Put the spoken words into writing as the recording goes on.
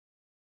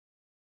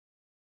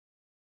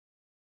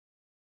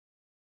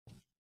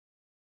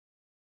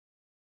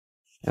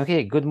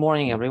Okay, good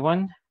morning,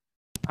 everyone.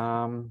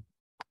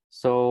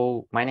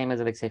 So my name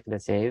is Alexey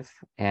Fedoseev,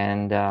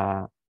 and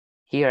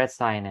here at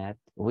SciNet,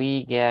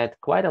 we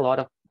get quite a lot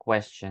of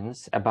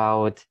questions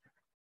about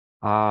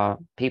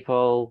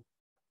people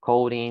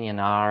coding in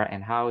R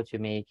and how to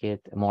make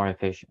it more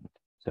efficient.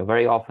 So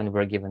very often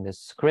we're given this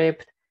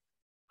script,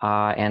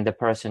 and the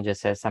person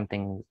just says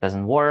something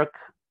doesn't work.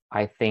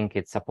 I think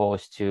it's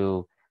supposed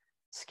to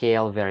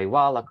scale very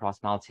well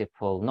across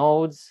multiple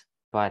nodes,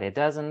 but it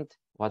doesn't.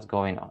 What's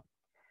going on?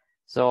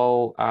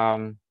 So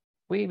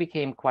we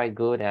became quite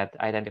good at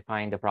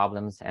identifying the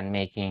problems and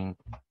making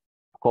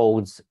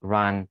codes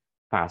run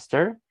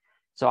faster.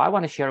 So I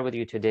want to share with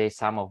you today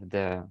some of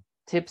the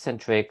tips and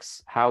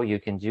tricks how you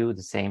can do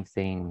the same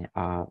thing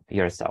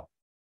yourself.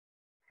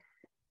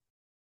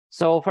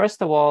 So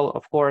first of all,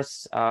 of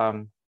course,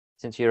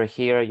 since you're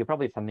here, you're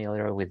probably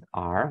familiar with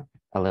R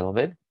a little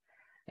bit.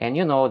 And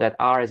you know that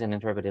R is an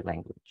interpreted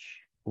language.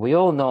 We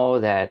all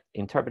know that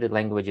interpreted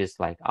languages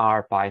like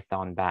R,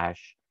 Python,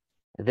 Bash,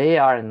 they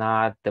are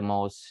not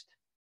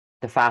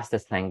the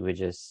fastest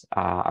languages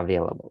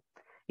available.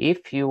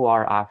 If you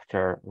are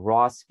after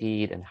raw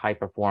speed and high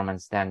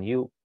performance, then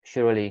you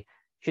surely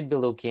should be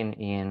looking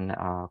in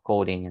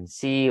coding in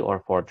C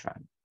or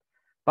Fortran.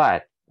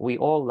 But we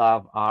all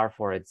love R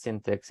for its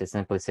syntax, its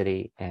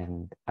simplicity,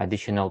 and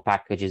additional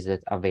packages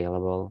that are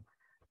available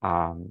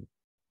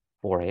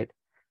for it.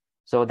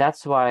 So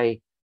that's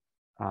why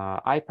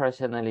I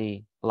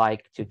personally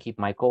like to keep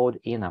my code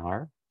in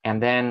R. And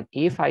then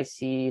if I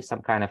see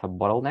some kind of a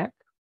bottleneck,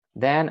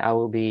 then I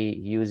will be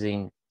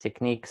using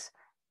techniques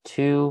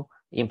to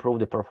improve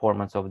the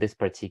performance of this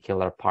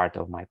particular part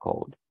of my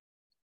code.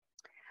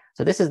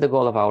 So this is the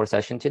goal of our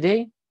session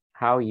today,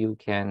 how you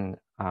can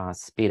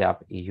speed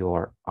up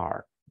your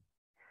R.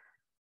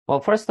 Well,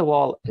 first of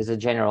all, as a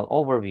general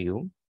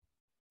overview,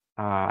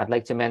 I'd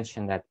like to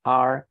mention that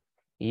R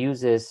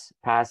uses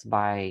pass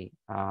by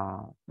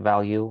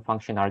value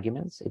function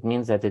arguments. It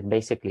means that it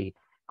basically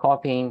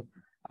copying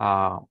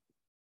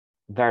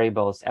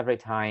variables every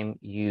time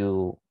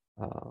you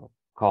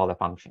call a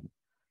function.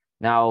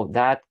 Now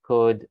that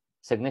could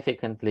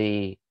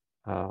significantly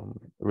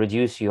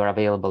reduce your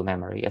available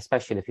memory,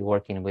 especially if you're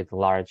working with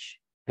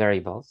large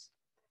variables,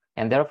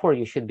 and therefore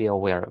you should be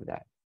aware of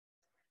that.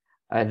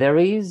 There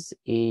is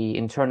an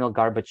internal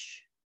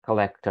garbage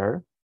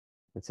collector.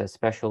 It's a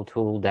special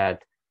tool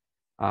that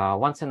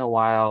once in a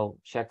while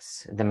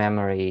checks the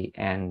memory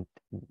and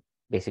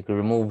basically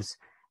removes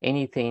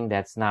anything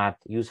that's not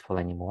useful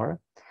anymore.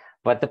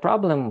 But the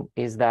problem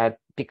is that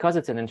because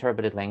it's an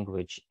interpreted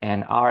language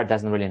and R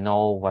doesn't really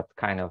know what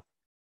kind of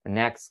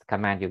next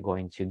command you're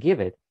going to give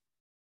it,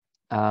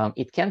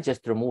 it can't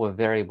just remove a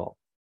variable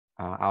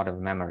out of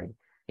memory.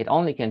 It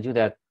only can do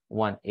that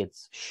when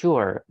it's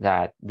sure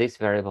that this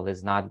variable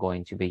is not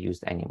going to be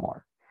used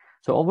anymore.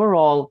 So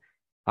overall,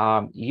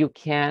 you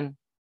can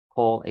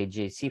call a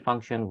JC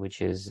function,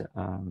 which is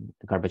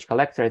the garbage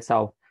collector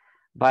itself,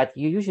 but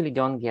you usually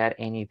don't get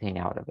anything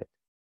out of it,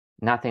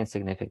 nothing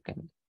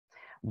significant.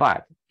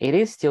 But it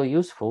is still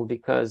useful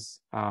because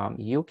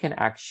you can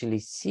actually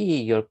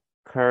see your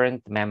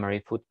current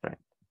memory footprint.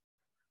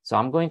 So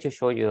I'm going to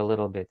show you a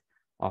little bit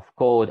of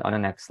code on the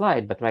next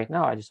slide, but right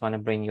now I just want to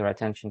bring your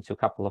attention to a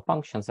couple of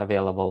functions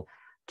available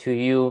to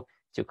you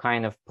to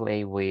kind of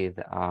play with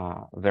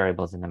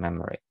variables in the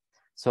memory.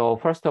 So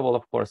first of all,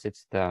 of course,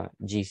 it's the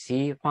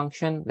GC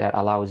function that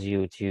allows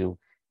you to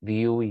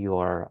view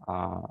your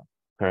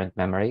current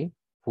memory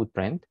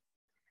footprint.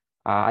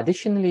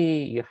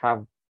 Additionally, you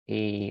have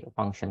a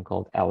function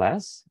called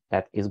ls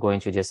that is going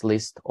to just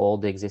list all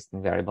the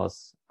existing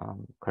variables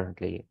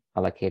currently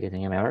allocated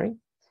in your memory.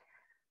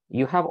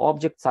 You have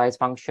object size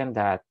function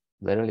that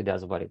literally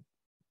does what it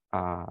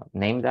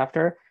named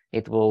after.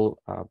 It will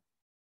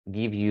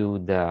give you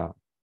the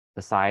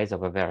size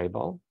of a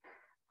variable.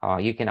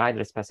 You can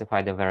either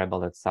specify the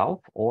variable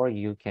itself, or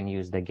you can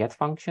use the get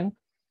function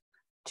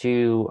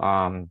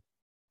to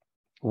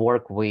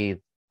work with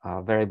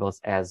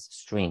variables as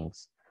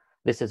strings.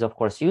 This is, of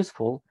course,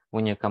 useful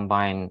when you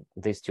combine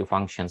these two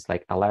functions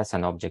like ls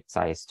and object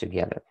size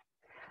together.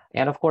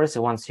 And of course,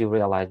 once you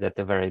realize that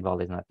the variable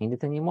is not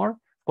needed anymore,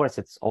 of course,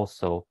 it's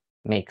also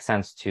makes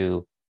sense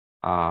to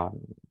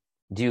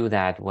do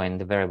that when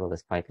the variable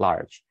is quite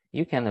large.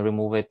 You can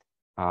remove it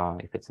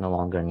if it's no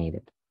longer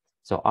needed.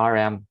 So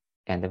rm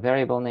and the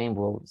variable name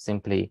will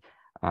simply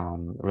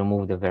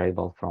remove the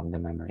variable from the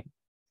memory.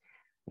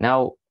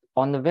 Now,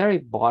 on the very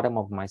bottom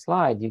of my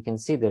slide, you can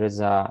see there is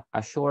a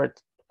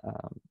short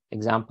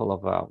example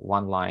of a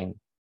one-line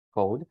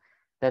code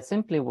that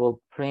simply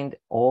will print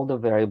all the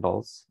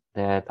variables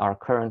that are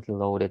currently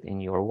loaded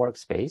in your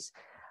workspace,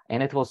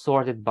 and it will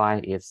sort it by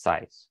its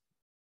size.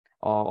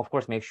 Of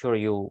course, make sure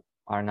you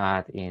are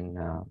not in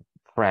a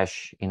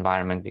fresh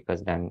environment,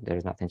 because then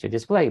there's nothing to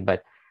display.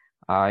 But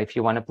if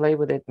you want to play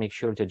with it, make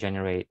sure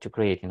to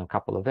create a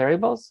couple of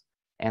variables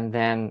and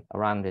then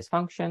run this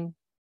function.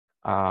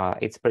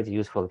 It's pretty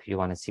useful if you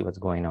want to see what's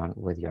going on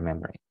with your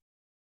memory.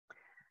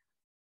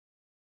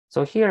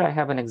 So here I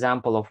have an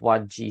example of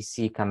what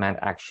GC command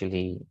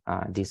actually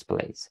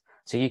displays.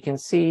 So you can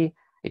see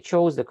it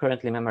shows the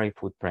currently memory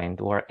footprint,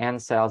 where N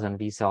cells and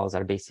V cells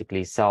are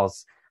basically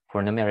cells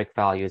for numeric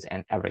values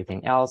and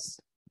everything else,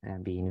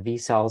 being V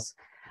cells.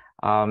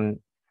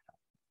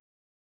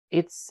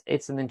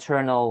 It's an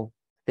internal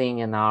thing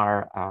in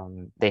our,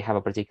 they have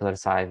a particular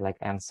size, like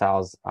N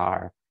cells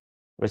are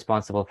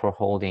responsible for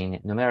holding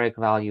numeric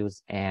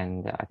values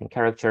and I think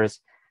characters,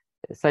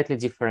 slightly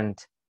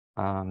different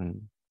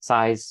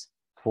size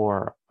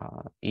for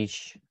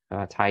each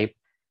type.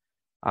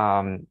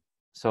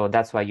 So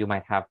that's why you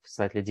might have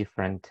slightly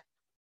different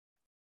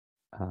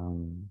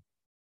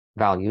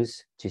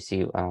values to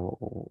see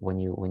when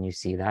you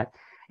see that.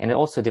 And it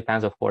also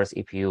depends, of course,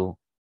 if you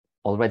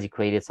already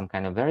created some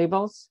kind of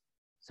variables.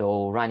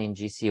 So running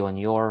GC on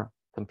your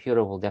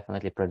computer will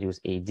definitely produce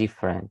a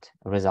different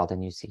result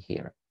than you see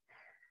here.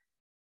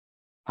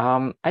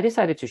 I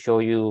decided to show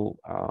you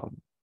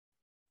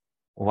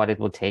what it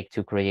would take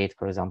to create,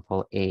 for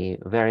example, a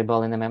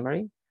variable in the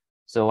memory.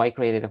 So I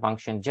created a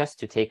function just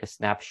to take a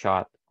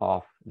snapshot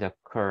of the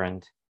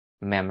current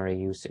memory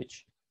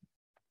usage.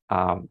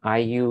 I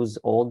use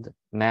old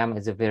mem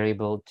as a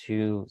variable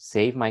to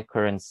save my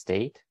current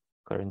state,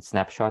 current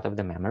snapshot of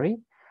the memory.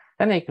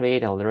 Then I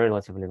create a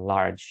relatively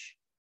large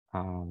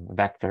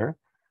vector.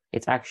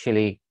 It's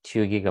actually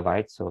 2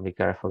 GB, so be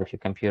careful if your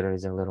computer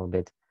is a little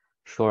bit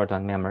short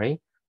on memory.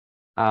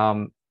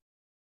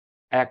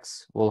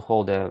 X will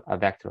hold a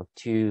vector of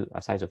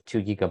a size of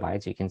 2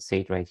 GB. You can see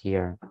it right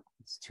here.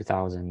 It's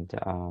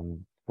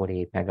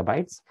 2048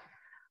 megabytes.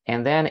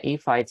 And then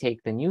if I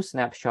take the new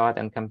snapshot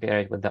and compare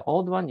it with the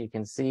old one, you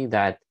can see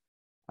that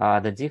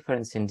the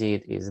difference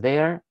indeed is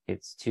there.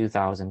 It's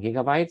 2000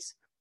 gigabytes,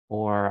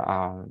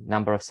 or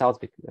number of cells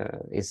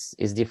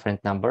is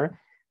different number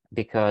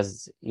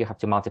because you have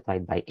to multiply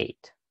it by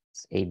 8.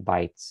 It's 8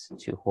 bytes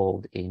to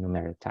hold a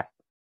numeric type.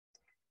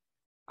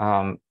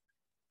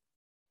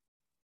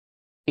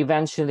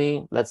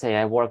 Eventually, let's say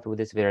I worked with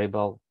this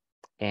variable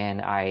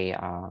and I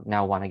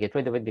now want to get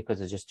rid of it because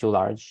it's just too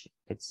large.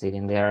 It's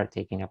sitting there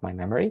taking up my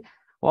memory.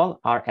 Well,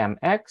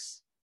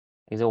 RMX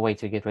is a way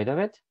to get rid of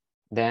it.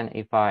 Then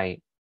if I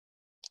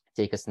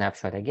take a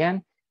snapshot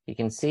again, you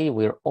can see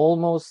we're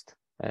almost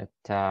at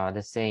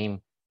the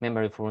same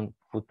memory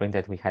footprint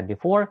that we had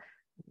before,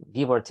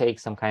 give or take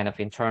some kind of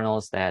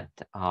internals that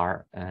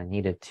are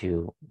needed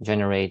to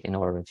generate in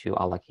order to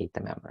allocate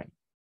the memory.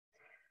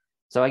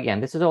 So again,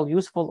 this is all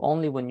useful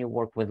only when you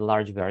work with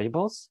large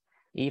variables.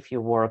 If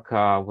you work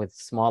with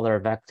smaller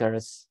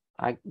vectors,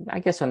 I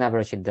guess on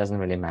average it doesn't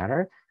really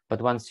matter.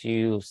 But once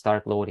you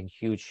start loading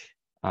huge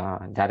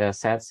data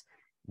sets,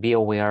 be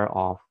aware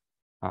of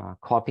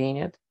copying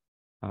it.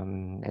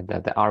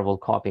 That the R will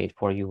copy it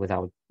for you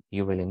without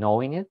you really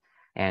knowing it.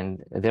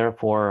 And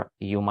therefore,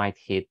 you might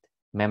hit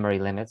memory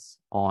limits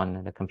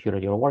on the computer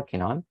you're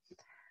working on.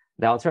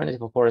 The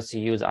alternative, of course,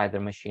 you use either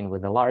machine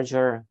with a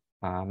larger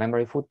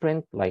memory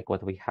footprint, like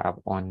what we have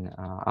on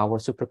our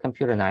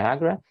supercomputer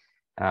Niagara.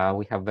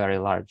 We have very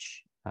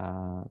large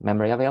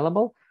memory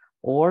available,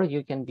 or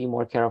you can be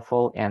more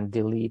careful and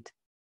delete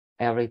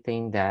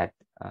everything that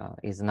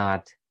is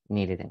not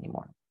needed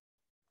anymore.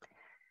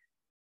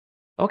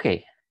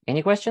 Okay,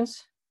 any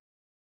questions?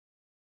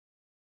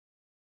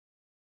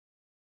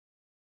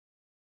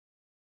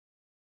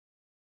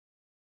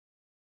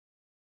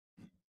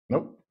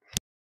 Nope.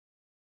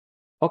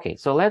 Okay,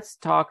 so let's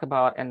talk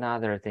about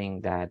another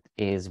thing that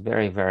is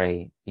very,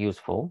 very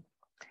useful.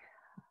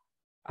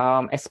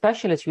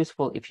 Especially it's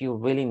useful if you're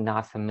really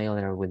not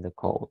familiar with the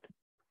code.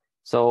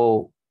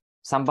 So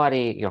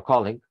somebody, your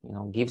colleague,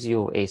 gives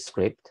you a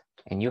script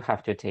and you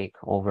have to take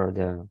over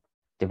the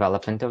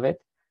development of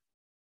it,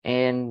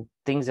 and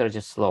things are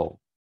just slow.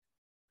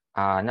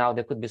 Now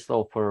they could be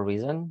slow for a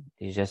reason.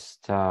 It's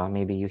just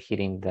maybe you're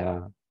hitting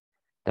the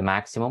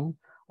maximum,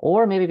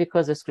 or maybe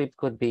because the script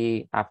could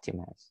be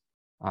optimized,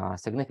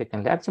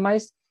 significantly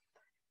optimized.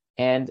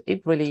 And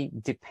it really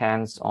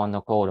depends on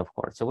the code, of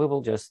course. So we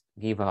will just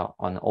give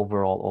an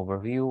overall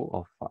overview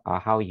of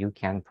how you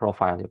can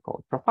profile your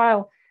code.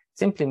 Profile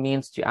simply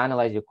means to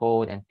analyze your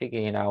code and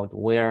figuring out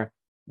where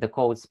the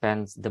code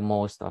spends the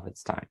most of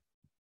its time.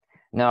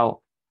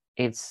 Now,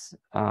 it's,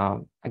 I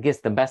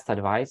guess the best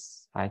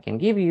advice I can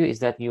give you is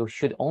that you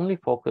should only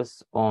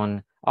focus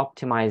on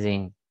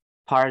optimizing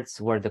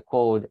parts where the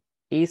code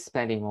is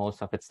spending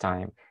most of its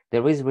time.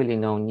 There is really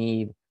no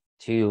need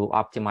to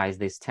optimize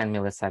this 10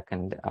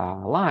 millisecond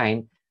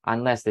line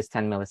unless this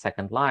 10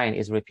 millisecond line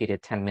is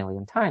repeated 10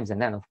 million times.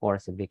 And then, of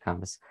course, it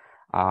becomes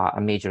a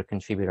major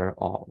contributor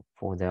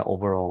for the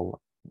overall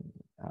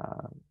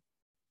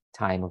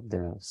time of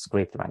the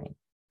script running.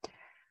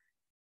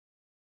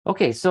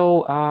 Okay,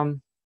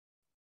 so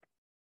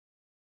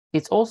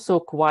it's also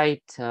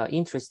quite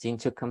interesting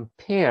to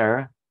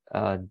compare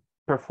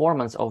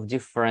performance of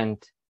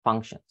different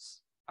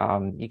functions.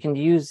 You can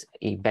use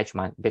a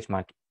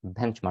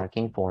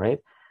benchmarking for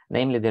it.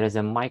 Namely, there is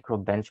a micro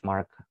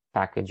benchmark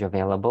package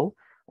available,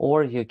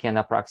 or you can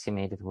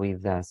approximate it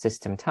with the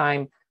system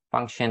time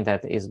function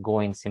that is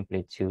going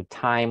simply to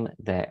time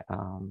the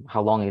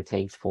how long it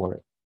takes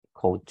for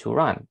code to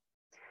run.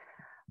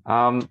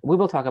 We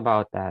will talk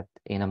about that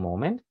in a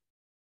moment.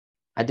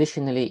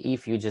 Additionally,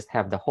 if you just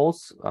have the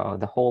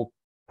whole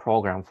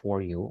program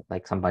for you,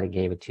 like somebody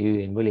gave it to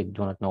you and really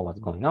do not know what's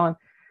going on,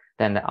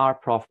 then the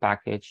rprof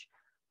package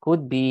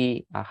could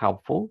be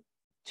helpful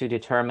to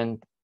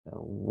determine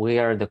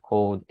where the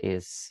code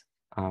is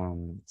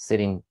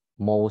sitting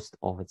most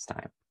of its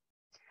time.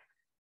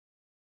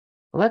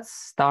 Let's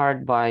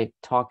start by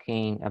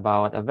talking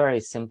about a very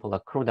simple, a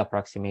crude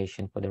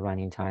approximation for the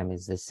running time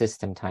is the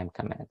system time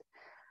command.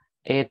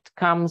 It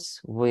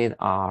comes with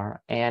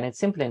R, and it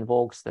simply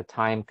invokes the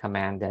time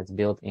command that's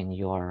built in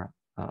your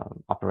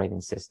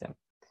operating system.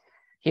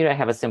 Here I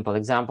have a simple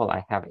example.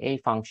 I have a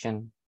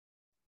function.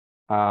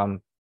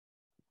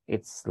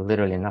 It's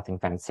literally nothing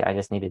fancy. I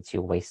just needed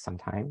to waste some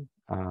time.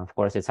 Of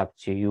course, it's up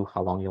to you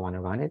how long you want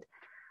to run it.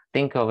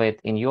 Think of it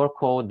in your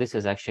code. This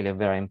is actually a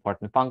very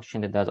important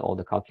function that does all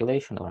the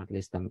calculation, or at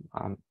least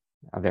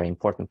a very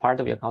important part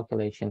of your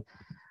calculation.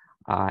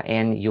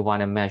 And you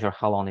want to measure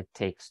how long it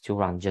takes to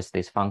run just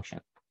this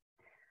function.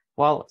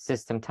 Well,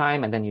 system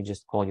time, and then you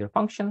just call your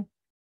function.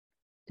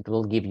 It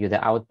will give you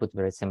the output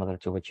very similar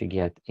to what you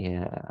get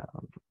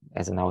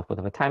as an output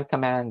of a time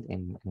command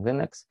in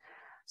Linux.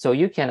 So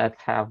you can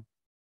have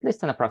at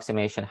least an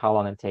approximation how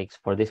long it takes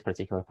for this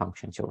particular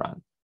function to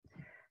run.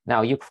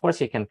 Now, of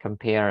course, you can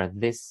compare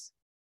this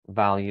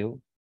value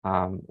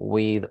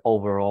with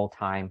overall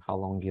time, how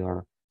long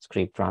your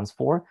script runs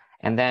for,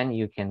 and then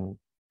you can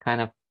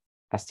kind of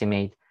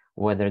estimate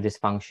whether this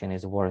function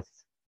is worth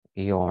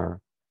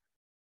your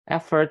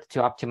effort to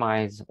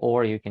optimize,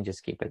 or you can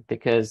just keep it.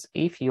 Because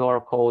if your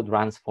code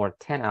runs for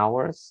 10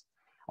 hours,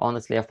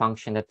 honestly, a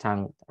function that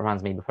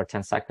runs maybe for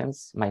 10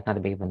 seconds might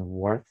not be even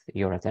worth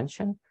your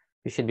attention.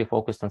 You should be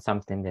focused on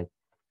something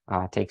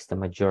that takes the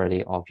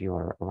majority of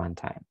your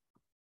runtime.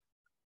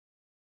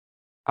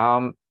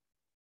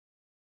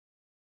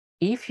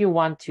 If you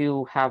want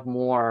to have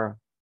more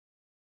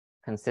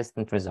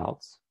consistent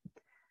results,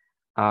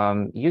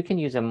 you can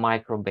use a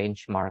micro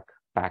benchmark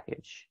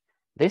package.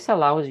 This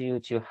allows you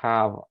to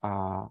have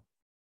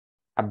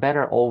a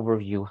better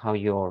overview how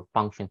your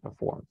function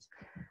performs.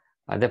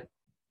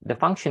 The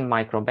function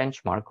micro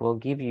benchmark will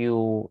give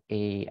you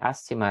an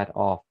estimate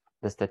of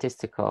the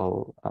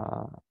statistical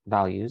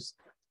values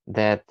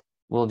that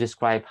will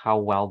describe how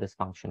well this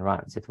function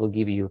runs. It will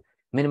give you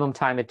minimum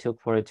time it took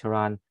for it to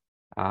run,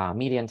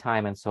 median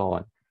time, and so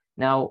on.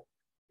 Now,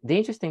 the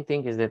interesting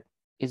thing is that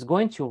it's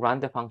going to run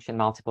the function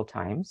multiple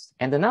times,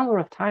 and the number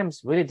of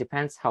times really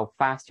depends how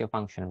fast your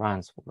function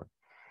runs for.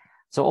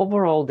 So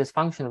overall, this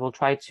function will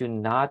try to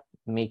not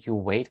make you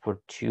wait for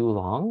too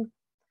long,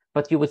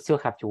 but you would still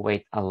have to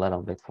wait a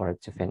little bit for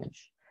it to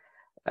finish.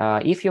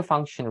 If your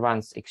function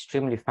runs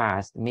extremely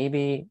fast,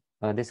 maybe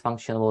this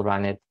function will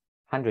run it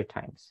 100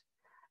 times.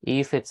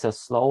 If it's a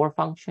slower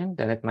function,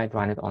 then it might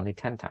run it only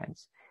 10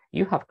 times.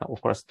 You have,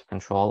 of course,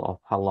 control of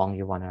how long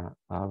you want to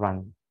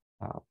run,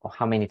 or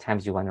how many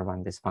times you want to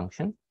run this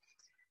function.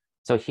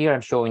 So here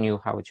I'm showing you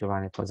how to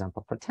run it, for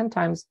example, for 10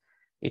 times.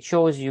 It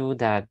shows you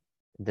that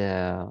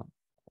the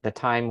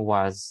time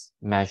was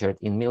measured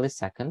in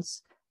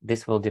milliseconds.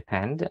 This will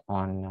depend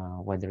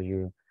on whether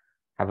you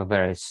have a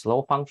very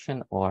slow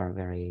function or a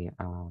very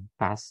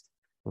fast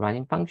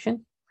running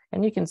function.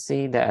 And you can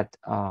see that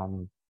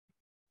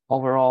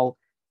overall,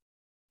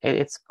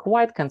 it's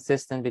quite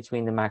consistent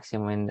between the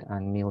maximum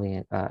and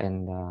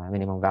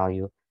minimum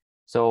value.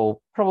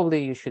 So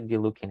probably you should be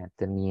looking at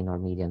the mean or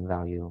median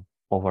value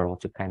overall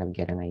to kind of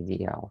get an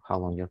idea of how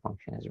long your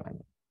function is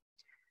running.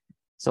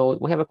 So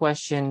we have a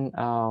question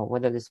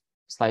whether this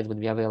slide would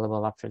be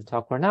available after the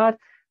talk or not.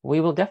 We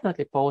will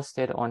definitely post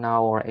it on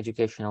our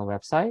educational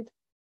website.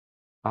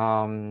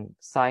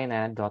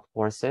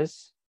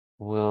 Cyanad.courses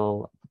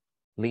will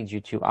lead you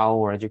to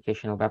our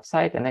educational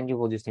website, and then you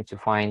will just need to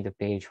find the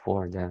page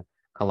for the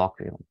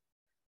colloquium.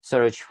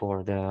 Search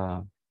for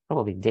the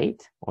probably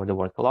date or the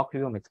word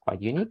colloquium. It's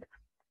quite unique.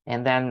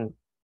 And then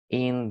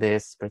in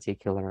this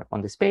particular,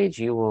 on this page,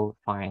 you will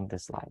find the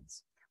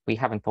slides. We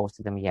haven't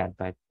posted them yet,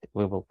 but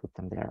we will put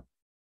them there.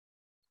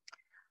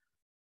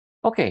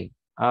 Okay.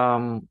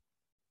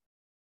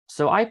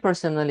 So I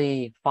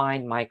personally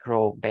find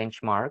micro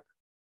benchmark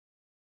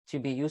to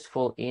be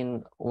useful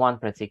in one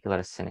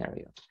particular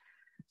scenario.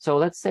 So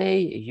let's say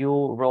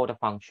you wrote a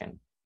function.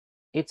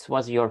 It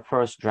was your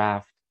first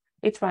draft.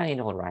 It's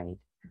running all right.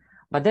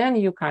 But then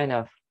you kind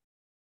of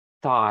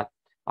thought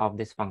of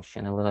this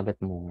function a little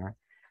bit more.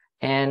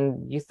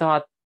 And you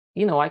thought,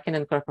 I can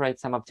incorporate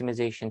some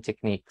optimization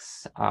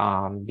techniques,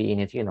 being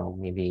it,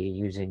 maybe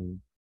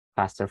using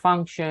faster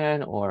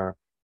function or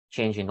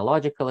changing the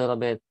logic a little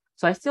bit.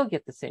 So I still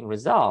get the same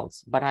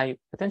results, but I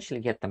potentially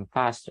get them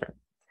faster.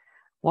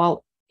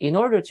 Well, in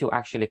order to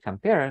actually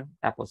compare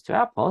apples to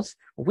apples,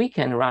 we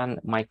can run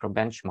micro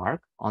benchmark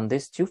on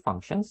these two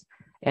functions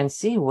and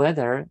see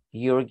whether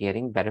you're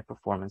getting better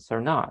performance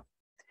or not.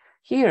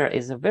 Here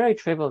is a very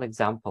trivial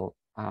example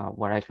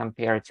where I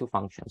compare two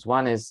functions.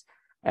 One is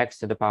x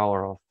to the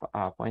power of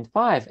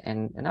 0.5,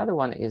 and another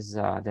one is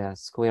the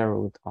square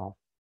root of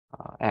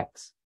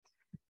x.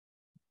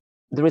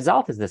 the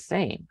result is the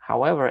same.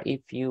 However,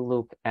 if you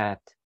look at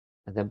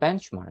the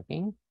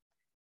benchmarking,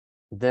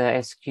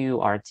 the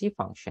SQRT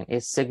function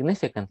is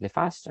significantly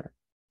faster.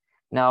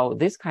 Now,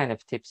 this kind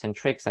of tips and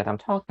tricks that I'm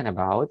talking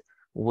about,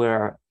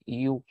 where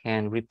you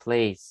can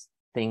replace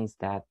things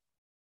that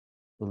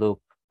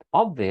look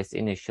obvious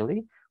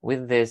initially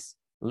with this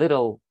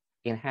little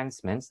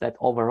enhancements that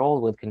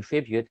overall would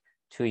contribute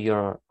to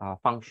your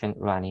function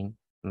running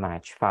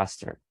much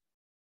faster.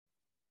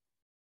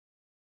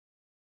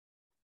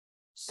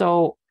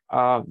 So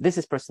this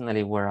is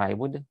personally where I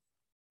would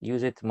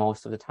use it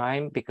most of the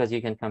time, because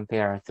you can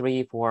compare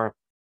 3, 4,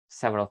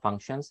 several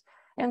functions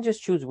and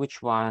just choose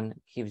which one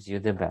gives you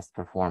the best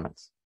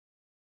performance.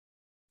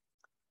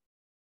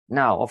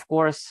 Now, of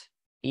course,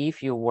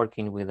 if you're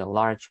working with a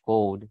large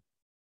code,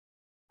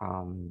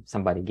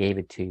 somebody gave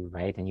it to you,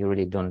 right? And you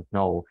really don't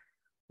know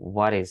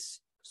what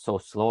is so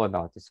slow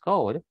about this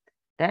code,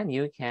 then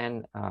you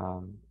can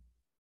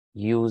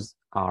use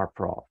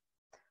rprof.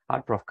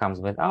 Rprof comes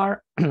with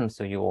R,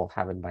 so you will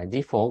have it by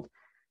default.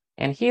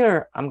 And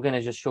here, I'm going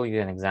to just show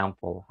you an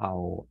example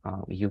how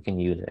you can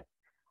use it.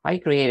 I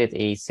created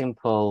a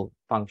simple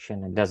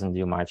function. It doesn't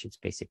do much. It's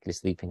basically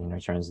sleeping and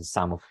returns the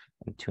sum of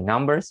 2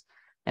 numbers.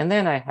 And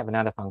then I have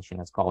another function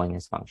that's calling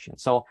this function.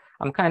 So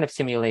I'm kind of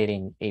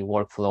simulating a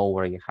workflow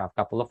where you have a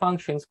couple of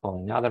functions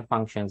calling other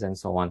functions and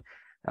so on,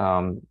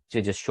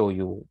 to just show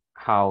you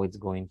how it's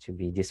going to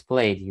be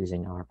displayed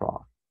using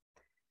rprof.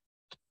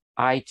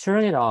 I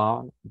turn it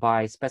on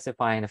by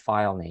specifying a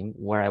file name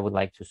where I would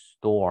like to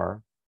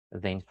store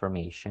the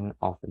information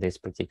of this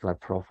particular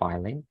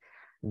profiling.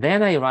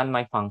 Then I run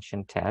my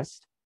function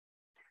test.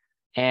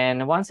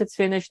 And once it's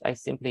finished, I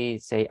simply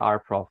say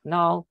rprof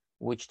null,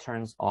 which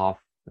turns off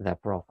the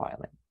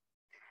profiling.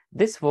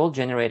 This will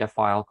generate a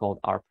file called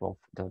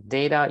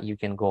rprof.data. You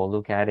can go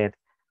look at it.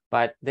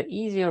 But the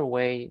easier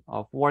way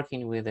of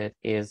working with it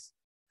is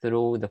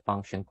through the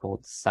function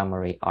called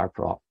summary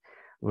rprof,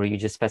 where you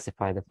just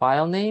specify the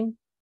file name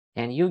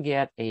and you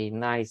get a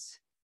nice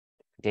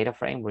data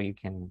frame where you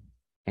can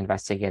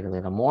investigate a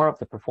little more of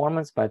the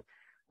performance. But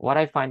what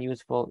I find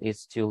useful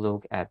is to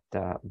look at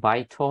the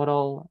by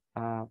total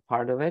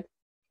part of it,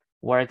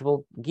 where it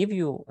will give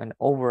you an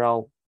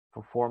overall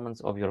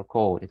performance of your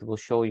code. It will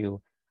show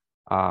you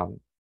by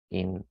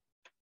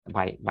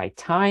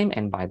time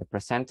and by the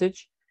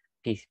percentage.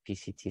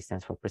 PCT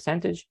stands for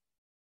percentage,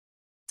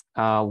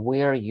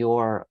 where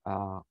your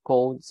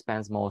code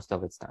spends most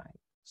of its time.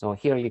 So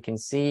here you can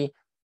see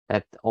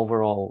that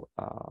overall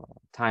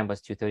time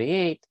was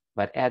 238,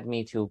 but add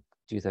me to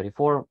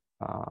 234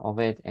 of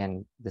it,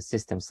 and the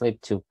system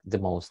sleep took the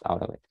most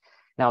out of it.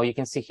 Now you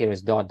can see here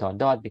is ...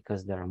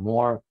 because there are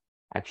more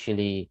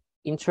actually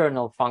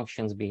internal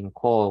functions being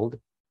called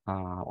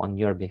on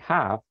your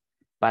behalf,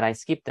 but I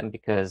skipped them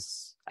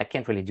because I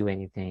can't really do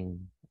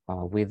anything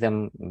with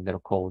them. They're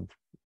called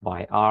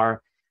by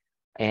R,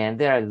 and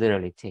they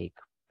literally take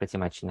pretty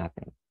much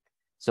nothing.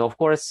 So of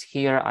course,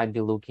 here I'd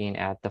be looking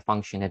at the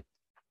function that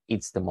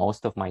eats the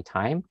most of my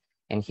time.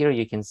 And here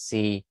you can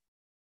see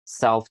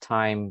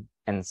self-time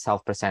and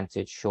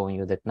self-percentage showing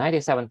you that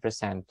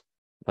 97%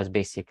 was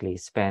basically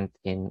spent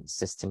in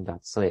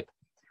system.sleep.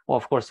 Well,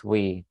 of course,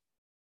 we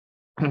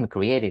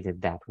created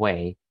it that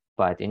way,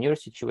 but in your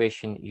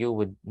situation, you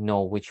would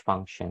know which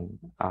function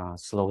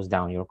slows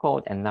down your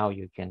code, and now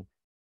you can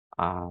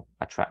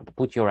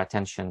put your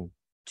attention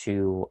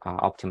to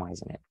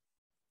optimizing it.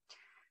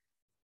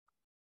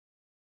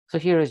 So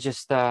here is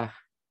just a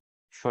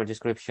short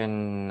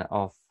description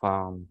of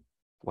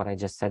what I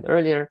just said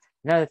earlier.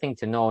 Another thing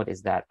to note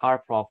is that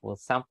rprof will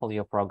sample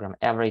your program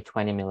every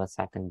 20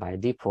 milliseconds by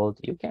default.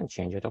 You can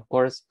change it, of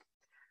course,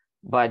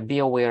 but be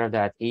aware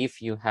that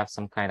if you have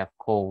some kind of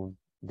code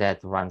that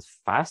runs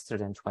faster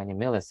than 20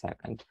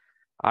 milliseconds,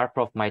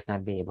 rprof might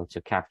not be able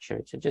to capture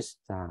it. So just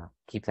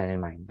keep that in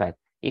mind. But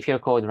if your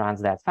code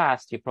runs that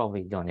fast, you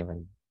probably don't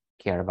even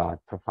care about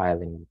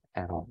profiling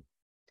at all.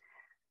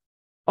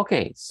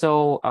 Okay,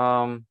 so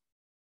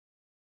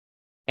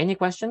any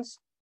questions?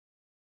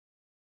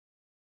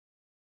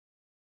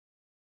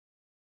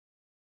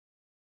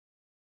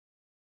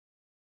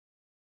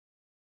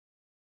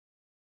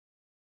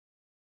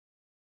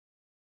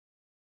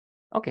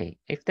 Okay,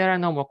 if there are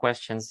no more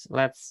questions,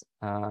 let's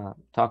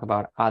talk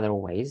about other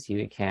ways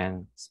you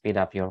can speed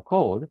up your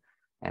code.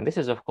 And this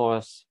is, of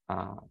course,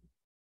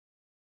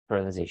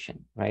 parallelization,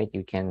 right?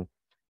 You can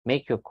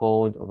make your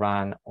code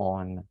run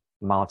on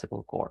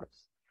multiple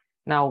cores.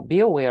 Now, be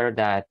aware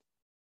that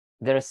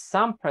there's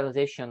some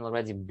parallelization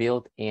already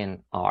built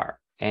in R,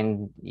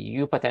 and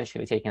you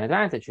potentially taking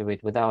advantage of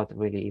it without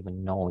really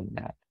even knowing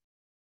that.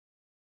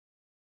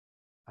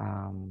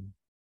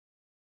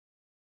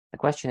 The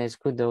question is,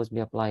 could those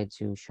be applied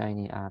to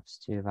Shiny apps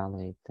to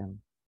evaluate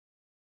them?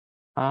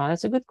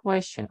 That's a good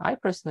question. I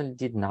personally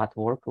did not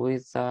work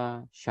with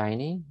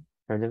Shiny,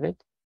 heard of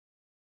it.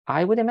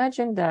 I would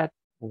imagine that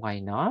why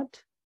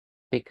not?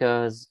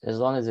 Because as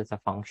long as it's a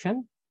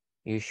function,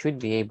 you should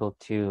be able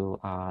to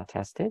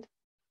test it.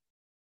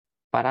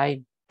 But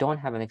I don't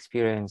have an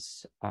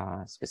experience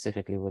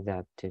specifically with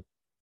that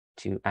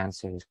to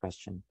answer this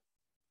question.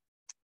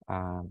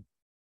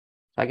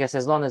 So I guess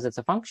as long as it's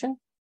a function,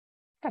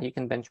 yeah, you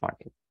can benchmark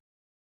it.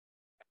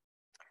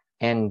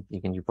 And you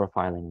can do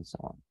profiling and so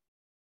on.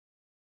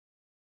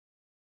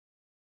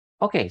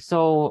 Okay,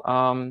 so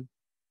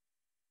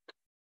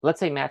let's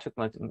say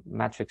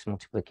matrix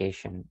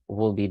multiplication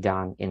will be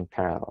done in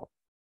parallel.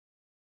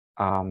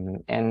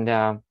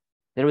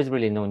 There is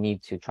really no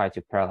need to try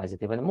to parallelize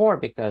it even more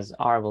because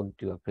R will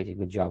do a pretty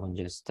good job on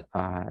just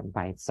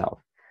by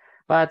itself.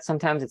 But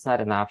sometimes it's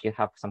not enough. You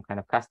have some kind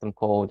of custom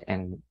code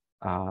and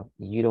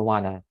you don't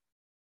want to,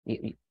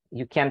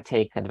 you can't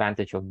take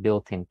advantage of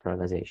built-in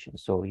parallelization.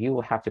 So you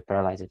will have to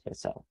parallelize it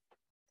yourself.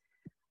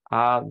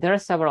 There are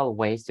several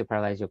ways to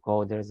parallelize your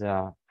code. There's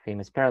a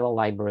famous parallel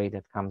library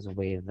that comes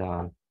with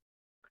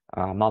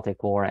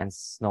multi-core and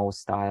snow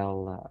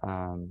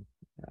style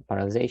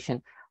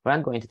parallelization. We're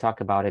not going to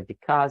talk about it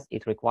because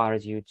it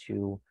requires you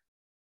to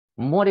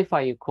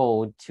modify your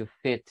code to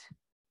fit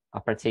a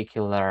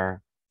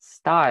particular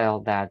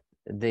style that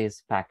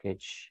this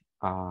package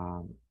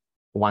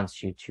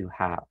wants you to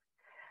have.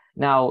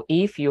 Now,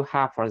 if you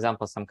have, for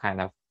example, some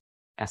kind of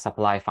a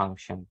supply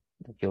function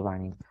that you're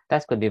running,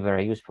 that could be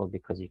very useful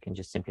because you can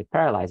just simply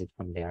parallelize it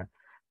from there.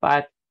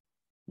 But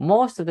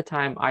most of the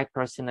time, I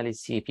personally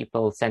see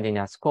people sending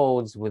us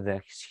codes with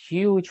a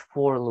huge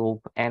for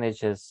loop and it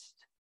just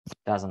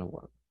doesn't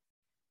work.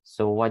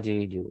 So what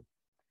do?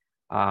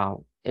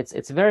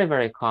 It's very,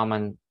 very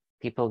common.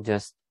 People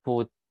just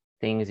put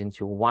things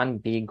into one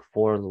big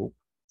for loop.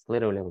 It's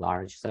literally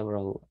large,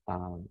 several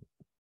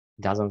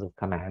dozens of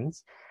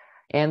commands.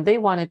 And they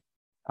want it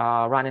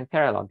run in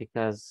parallel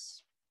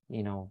because,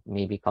 you know,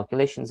 maybe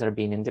calculations are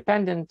being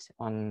independent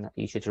on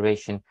each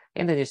iteration,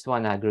 and they just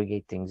want to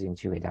aggregate things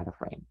into a data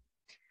frame.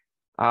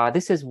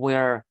 This is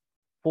where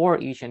for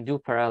each and do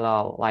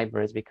parallel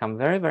libraries become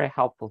very, very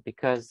helpful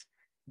because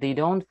they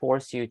don't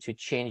force you to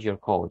change your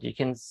code. You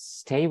can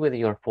stay with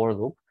your for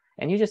loop,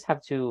 and you just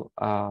have to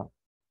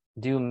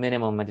do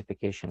minimal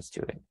modifications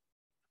to it.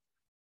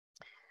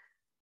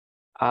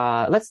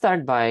 Let's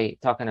start by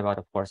talking about,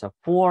 of course, a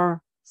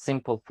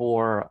simple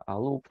for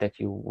loop that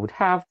you would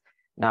have.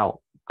 Now,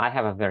 I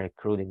have a very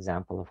crude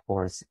example, of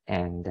course,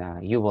 and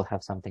you will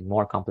have something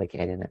more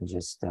complicated than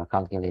just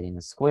calculating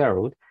a square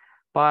root.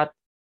 But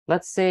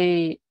let's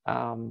say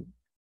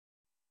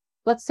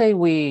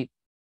we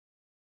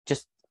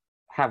just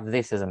have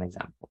this as an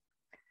example.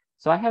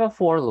 So I have a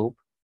for loop,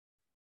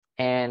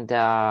 and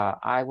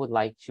I would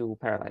like to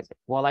parallelize it.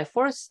 Well, I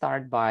first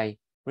start by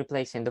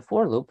replacing the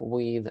for loop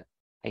with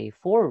a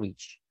for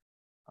each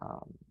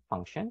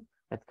function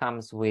that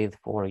comes with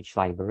for each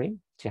library.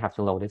 So you have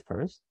to load it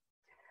first.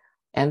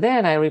 And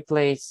then I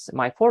replace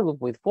my for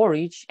loop with for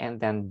each and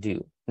then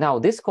do. Now,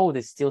 this code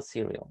is still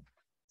serial.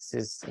 This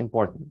is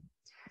important.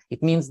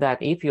 It means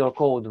that if your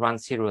code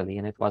runs serially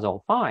and it was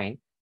all fine,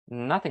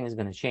 nothing is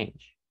going to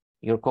change.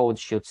 Your code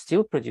should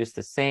still produce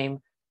the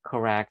same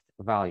correct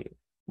value.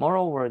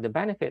 Moreover, the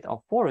benefit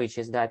of for each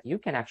is that you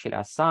can actually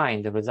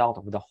assign the result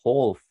of the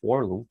whole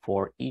for loop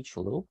for each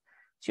loop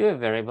to a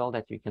variable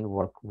that you can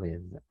work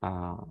with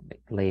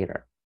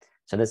later.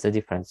 So that's the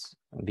difference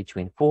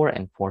between for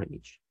and for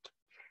each.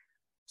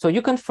 So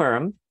you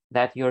confirm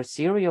that your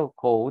serial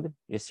code,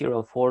 your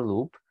serial for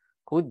loop,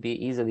 could be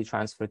easily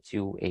transferred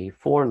to a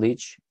for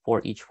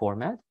each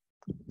format.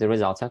 The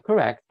results are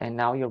correct, and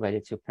now you're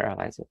ready to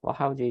parallelize it. Well,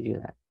 how do you do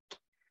that?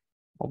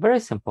 Well, very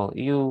simple.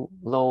 You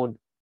load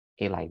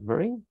a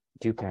library,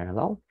 do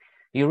parallel.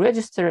 You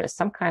register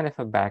some kind of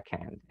a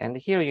backend, and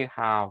here you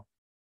have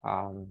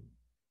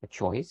a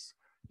choice.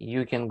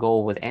 You can go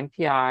with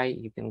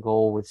MPI, you can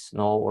go with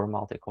Snow or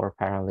multi-core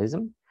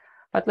parallelism.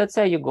 But let's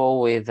say you go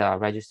with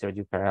register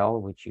do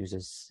parallel, which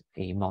uses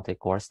a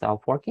multi-core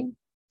style forking.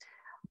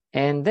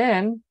 And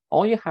then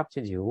all you have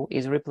to do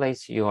is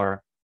replace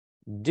your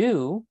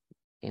do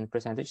in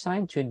percentage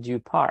sign to do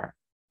par.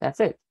 That's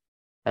it.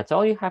 That's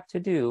all you have to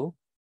do.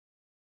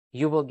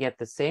 You will get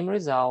the same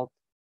result.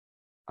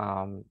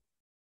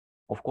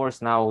 Of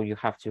course, now you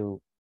have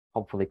to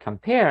hopefully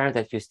compare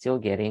that you're still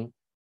getting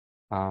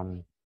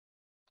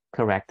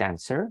correct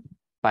answer,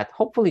 but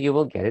hopefully you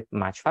will get it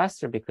much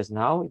faster because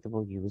now it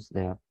will use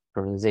the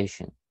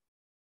parallelization.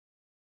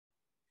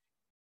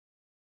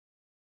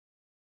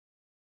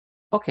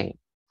 Okay,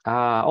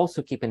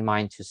 also keep in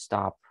mind to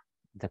stop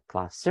the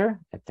cluster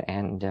at the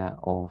end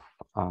of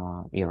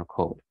your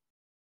code.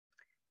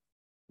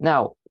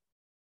 Now,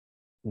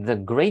 the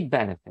great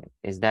benefit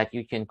is that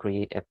you can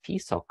create a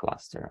piece of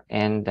cluster.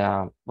 And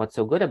what's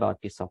so good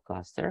about piece of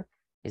cluster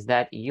is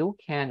that you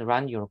can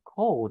run your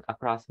code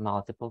across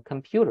multiple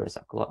computers,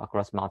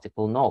 across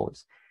multiple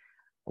nodes,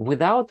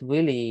 without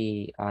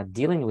really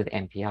dealing with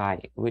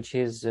MPI, which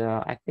is,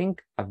 I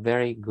think, a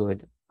very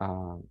good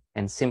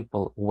and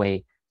simple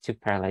way to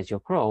parallelize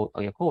your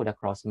code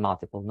across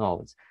multiple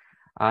nodes.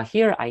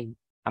 Here, I'm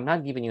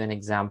not giving you an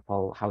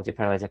example how to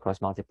parallelize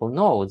across multiple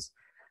nodes,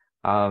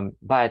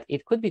 but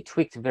it could be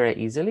tweaked very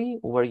easily,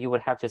 where you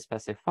would have to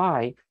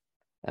specify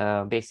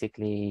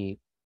basically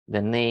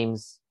the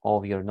names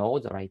of your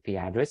nodes or IP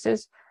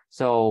addresses,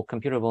 so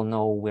computer will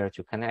know where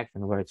to connect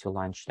and where to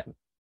launch them.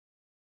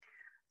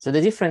 So the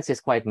difference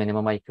is quite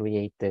minimum. I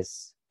create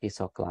this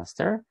piece of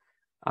cluster.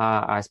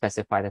 I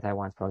specify that I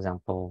want, for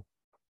example,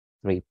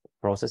 3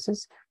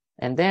 processes,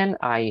 and then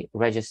I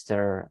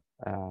register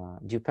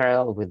do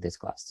parallel with this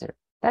cluster.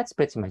 That's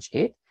pretty much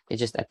it. It's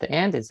just at the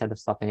end, instead of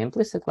stopping an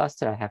implicit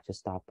cluster, I have to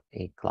stop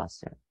a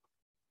cluster.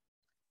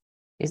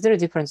 Is there a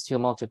difference to a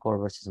multi-core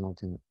versus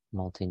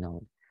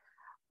multi-node?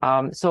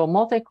 So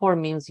multi-core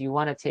means you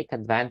want to take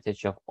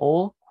advantage of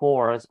all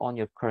cores on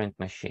your current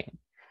machine.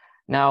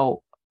 Now,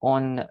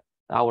 on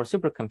our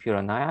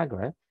supercomputer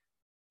Niagara,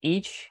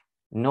 each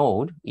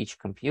node, each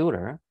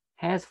computer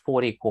has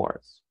 40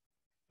 cores.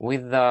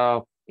 With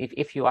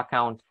if you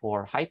account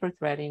for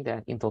hyperthreading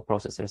that Intel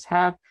processors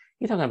have,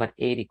 you're talking about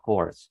 80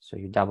 cores, so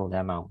you double the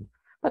amount.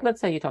 But let's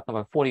say you're talking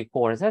about 40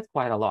 cores, that's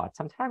quite a lot.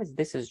 Sometimes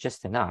this is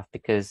just enough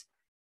because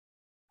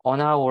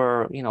on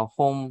our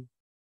home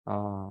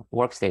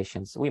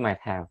workstations, we might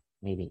have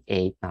maybe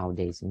 8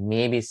 nowadays,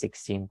 maybe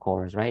 16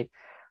 cores, right?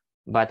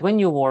 But when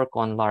you work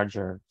on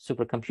larger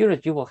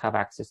supercomputers, you will have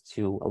access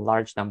to a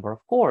large number of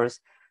cores.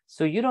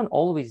 So you don't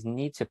always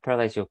need to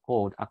parallelize your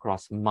code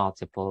across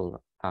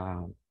multiple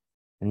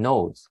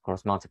nodes,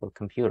 across multiple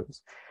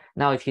computers.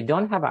 Now, if you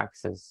don't have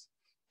access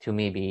to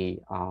maybe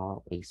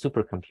a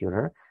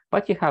supercomputer,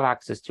 but you have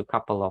access to a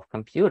couple of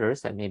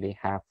computers that maybe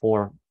have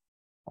 4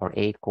 or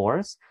 8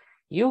 cores,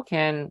 you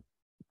can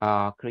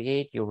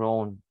create your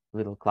own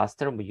little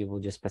cluster where you will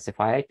just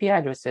specify IP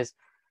addresses,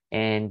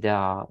 and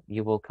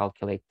you will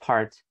calculate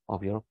part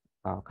of your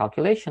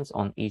calculations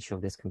on each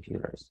of these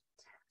computers.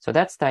 So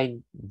that's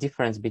the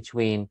difference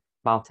between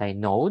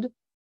multi-node,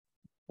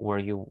 where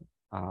you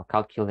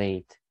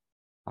calculate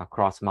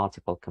across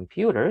multiple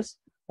computers,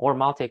 or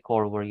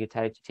multi-core, where you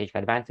try to take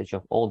advantage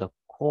of all the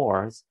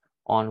cores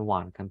on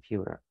one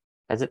computer.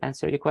 Does it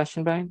answer your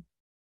question, Brian?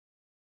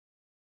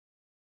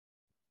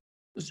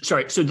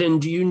 Sorry, so then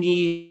do you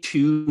need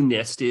 2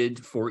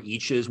 nested for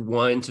each, as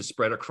one to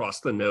spread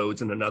across the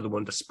nodes and another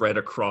one to spread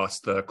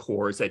across the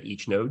cores at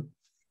each node?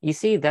 You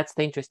see, that's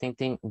the interesting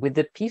thing. With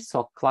the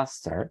piso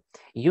cluster,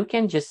 you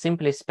can just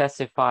simply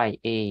specify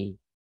a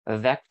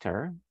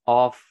vector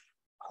of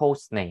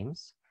host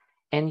names,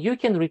 and you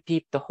can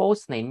repeat the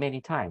host name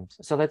many times.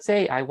 So let's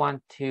say I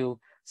want to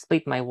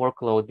split my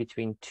workload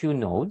between 2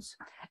 nodes,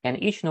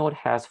 and each node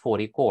has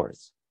 40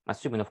 cores.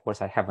 Assuming, of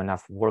course, I have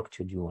enough work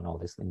to do on all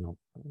this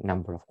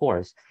number of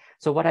cores.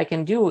 So what I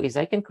can do is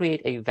I can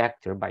create a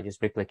vector by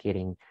just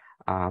replicating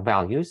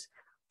values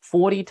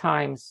 40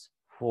 times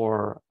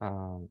for,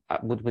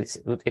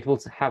 it will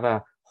have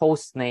a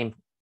host name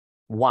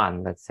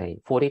 1, let's say,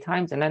 40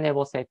 times, and then I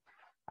will say,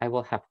 I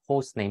will have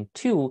host name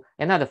 2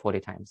 another 40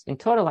 times. In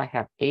total, I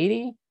have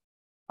 80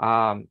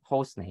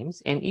 host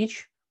names, and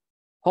each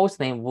host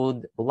name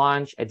would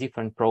launch a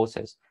different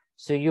process.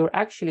 So you're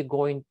actually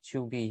going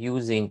to be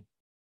using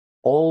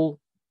all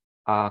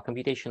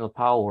computational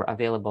power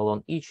available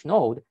on each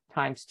node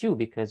times 2,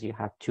 because you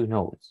have 2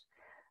 nodes.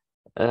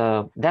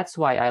 That's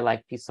why I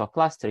like piso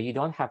cluster. You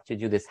don't have to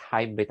do this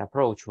hybrid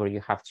approach where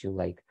you have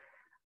to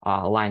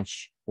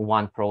launch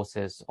one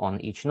process on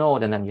each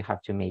node, and then you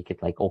have to make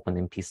it like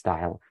OpenMP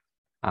style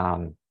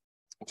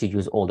to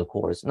use all the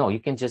cores. No, you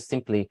can just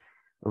simply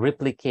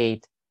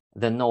replicate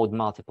the node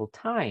multiple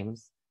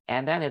times,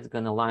 and then it's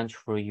going to launch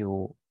for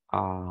you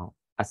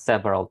a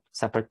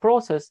separate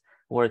process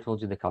where it will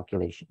do the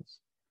calculations.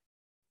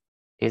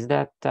 Is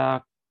that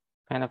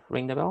kind of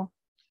ring the bell?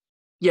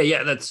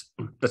 Yeah, that's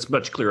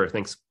much clearer.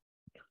 Thanks.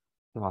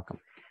 You're welcome.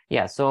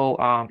 Yeah,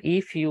 so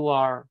if you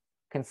are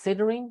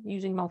considering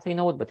using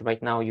multi-node, but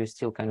right now you're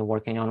still kind of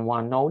working on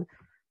one node,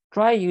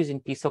 try using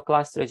piso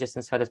cluster. Just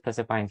instead of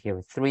specifying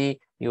here 3,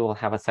 you will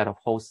have a set of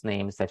host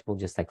names that will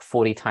just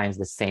 40 times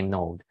the same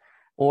node.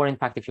 Or in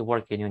fact, if you're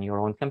working on your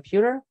own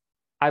computer,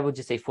 I would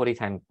just say 40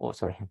 times, oh,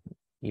 sorry,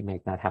 you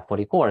may not have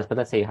 40 cores, but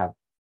let's say you have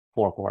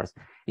 4 cores.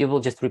 You will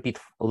just repeat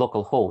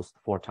local host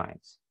 4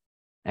 times.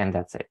 And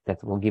that's it.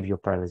 That will give you a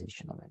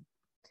parallelization of it.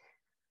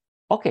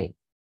 Okay.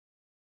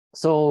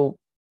 So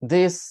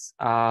this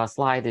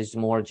slide is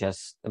more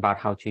just about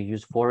how to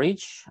use for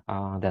each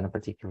than a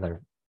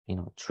particular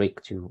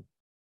trick to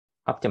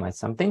optimize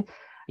something.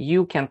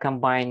 You can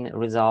combine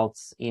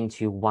results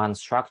into one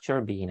structure,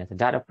 being it a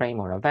data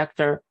frame or a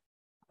vector.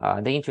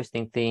 The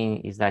interesting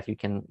thing is that you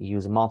can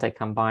use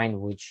multi-combine,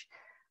 which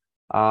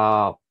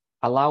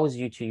allows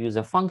you to use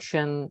a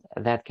function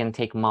that can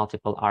take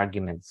multiple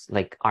arguments,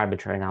 like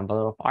arbitrary number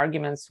of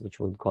arguments, which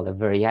we'll call a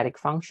variadic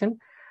function.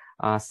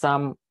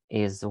 Sum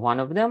is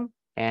one of them.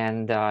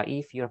 And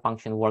if your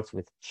function works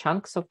with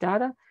chunks of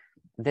data,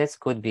 this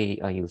could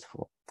be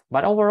useful.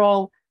 But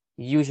overall,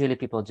 usually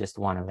people just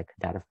want a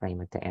data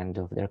frame at the end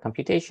of their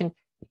computation.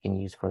 You can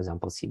use, for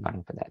example,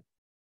 cbind for that.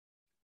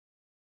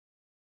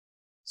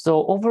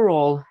 So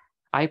overall,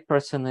 I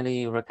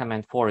personally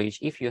recommend for each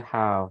if you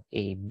have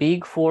a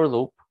big for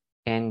loop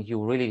and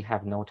you really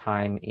have no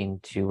time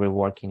into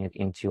reworking it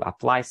into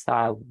apply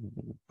style,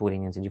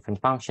 putting into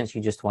different functions,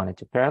 you just wanted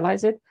to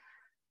parallelize it.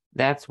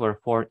 That's where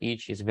for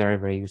each is very,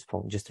 very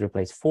useful. Just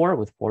replace for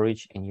with for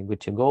each and you're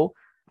good to go.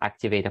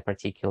 activate a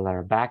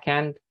particular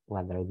backend,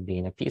 whether it be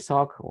in a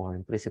PSOC or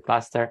implicit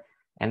cluster,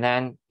 and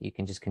then you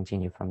can just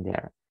continue from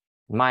there.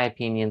 In my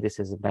opinion, this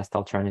is the best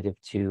alternative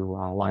to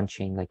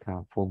launching like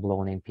a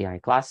full-blown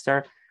MPI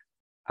cluster.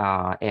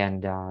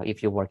 And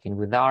if you're working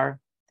with R,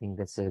 I think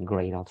that's a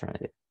great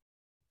alternative.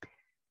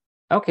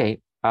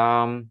 Okay,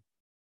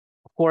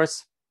 of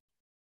course,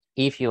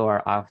 if you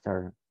are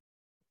after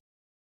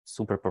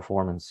super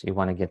performance, you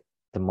want to get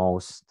the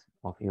most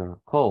of your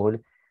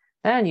code,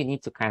 then you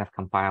need to kind of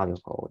compile your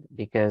code,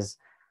 because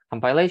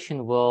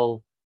compilation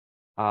will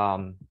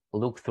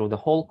look through the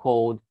whole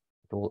code,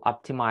 it will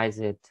optimize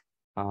it,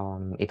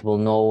 it will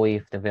know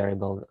if the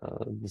variable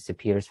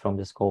disappears from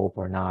the scope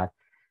or not.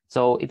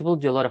 So it will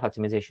do a lot of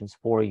optimizations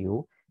for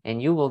you,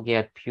 and you will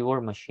get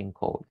pure machine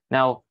code.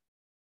 Now,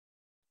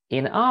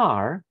 in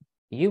R,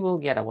 you will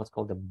get what's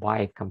called a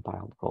byte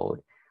compiled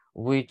code,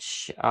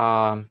 which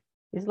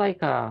is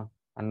like a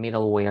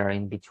middleware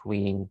in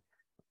between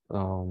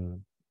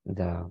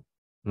the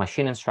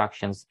machine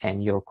instructions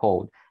and your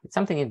code. It's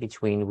something in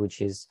between,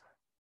 which is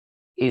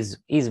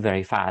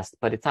very fast,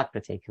 but it's not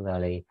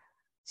particularly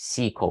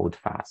C code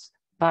fast.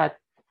 But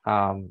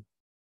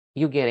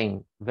you're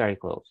getting very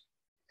close.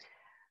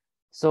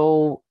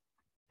 So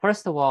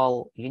first of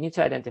all, you need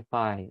to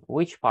identify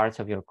which parts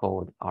of your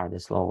code are the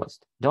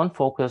slowest. Don't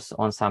focus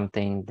on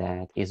something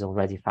that is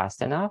already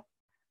fast enough.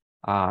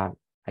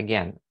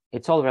 Again,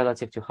 it's all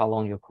relative to how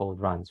long your code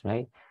runs,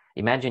 right?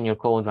 Imagine your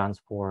code runs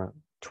for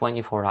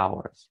 24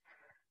 hours.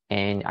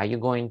 And are you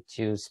going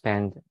to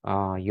spend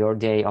your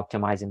day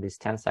optimizing this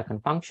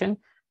 10-second function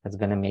that's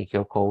going to make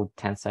your code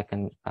 10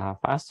 seconds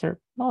faster?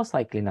 Most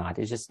likely not.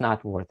 It's just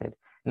not worth it.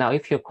 Now,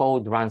 if your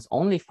code runs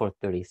only for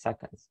 30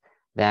 seconds,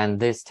 then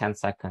this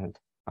 10-second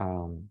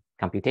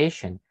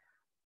computation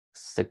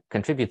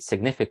contributes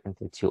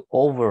significantly to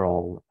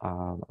overall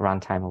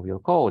runtime of your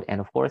code.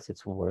 And of course,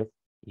 it's worth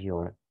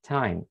your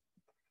time.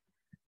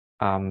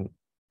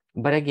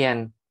 But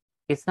again,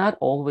 it's not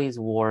always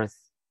worth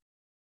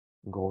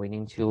going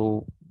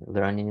into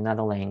learning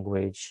another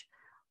language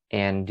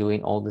and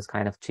doing all this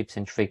kind of tips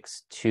and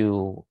tricks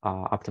to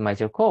optimize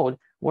your code,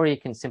 where you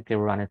can simply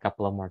run it a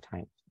couple of more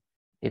times.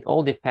 It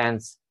all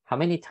depends how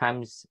many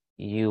times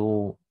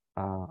you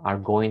are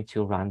going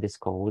to run this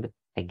code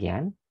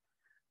again.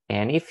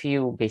 And if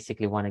you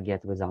basically want to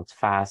get results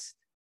fast,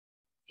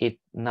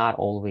 it's not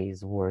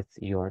always worth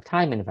your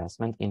time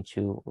investment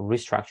into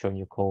restructuring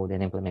your code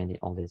and implementing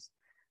all these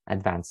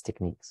advanced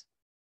techniques.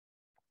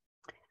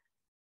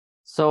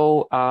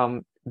 So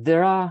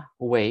there are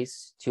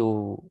ways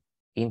to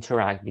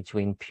interact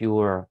between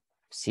pure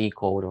C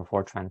code or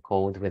Fortran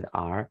code with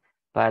R,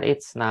 but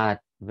it's not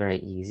very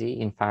easy.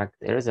 In fact,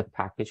 there is a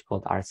package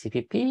called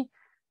RCPP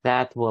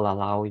that will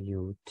allow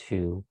you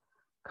to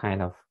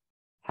kind of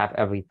have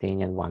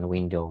everything in one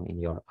window in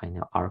your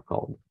R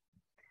code.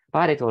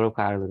 But it will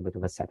require a little bit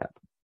of a setup.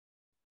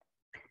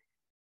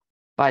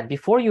 But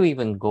before you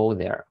even go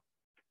there,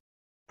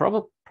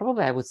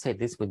 probably I would say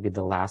this would be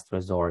the last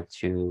resort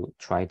to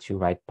try to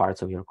write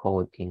parts of your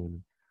code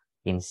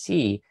in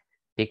C,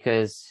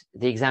 because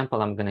the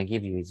example I'm going to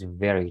give you is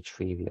very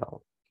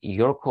trivial.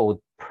 Your code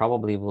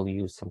probably will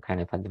use some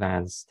kind of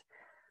advanced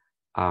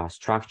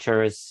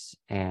structures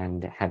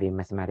and heavy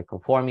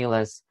mathematical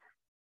formulas,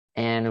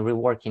 and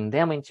reworking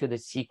them into the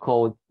C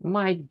code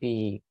might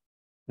be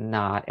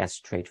not as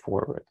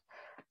straightforward.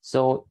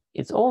 So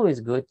it's always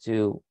good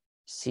to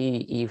see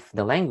if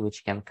the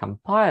language can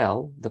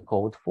compile the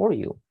code for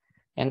you.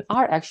 And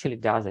R actually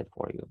does it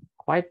for you.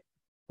 Quite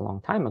a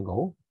long time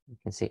ago, you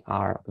can see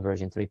R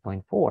version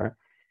 3.4,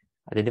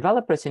 the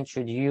developers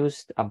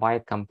introduced a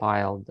byte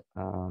compiled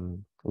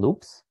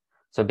loops.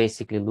 So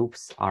basically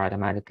loops are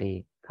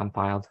automatically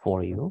compiled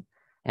for you,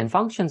 and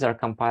functions are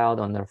compiled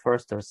on their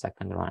first or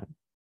second run.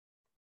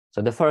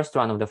 So the first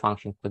run of the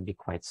function could be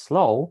quite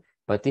slow,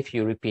 but if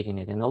you're repeating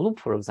it in a loop,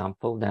 for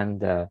example, then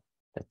the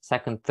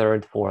second,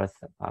 third, fourth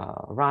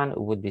run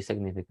would be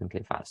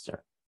significantly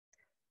faster.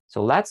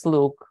 So let's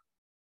look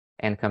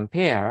and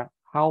compare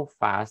how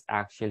fast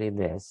actually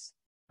this,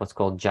 what's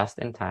called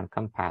just-in-time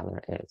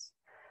compiler is.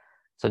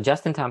 So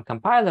just-in-time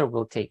compiler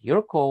will take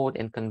your code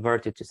and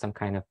convert it to some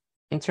kind of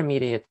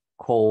intermediate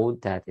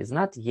code that is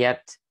not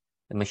yet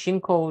the machine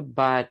code,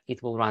 but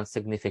it will run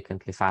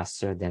significantly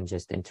faster than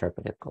just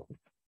interpreted code.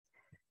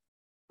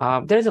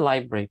 There's a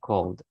library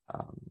called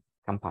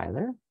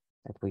compiler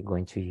that we're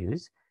going to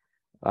use.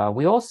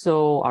 We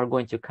also are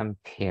going to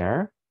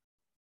compare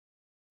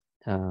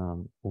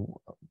the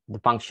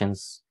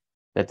functions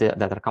that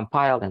are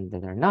compiled and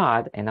that are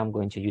not, and I'm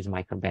going to use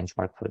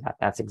microbenchmark for that.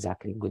 That's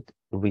exactly a good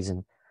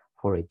reason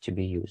for it to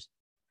be used.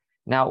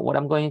 Now, what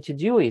I'm going to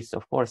do is,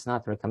 of course,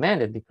 not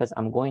recommended, because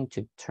I'm going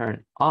to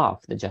turn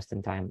off the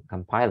just-in-time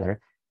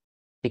compiler,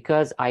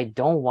 because I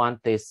don't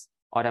want this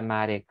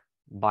automatic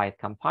byte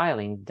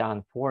compiling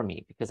done for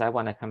me, because I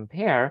want to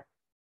compare,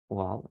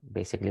 well,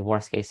 basically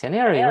worst-case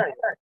scenario,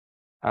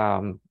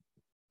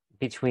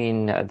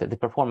 between the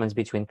performance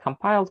between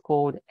compiled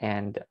code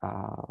and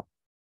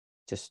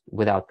just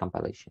without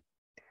compilation.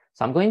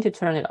 So I'm going to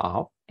turn it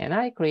off, and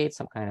I create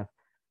some kind of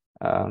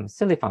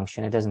silly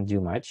function. It doesn't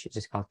do much. It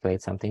just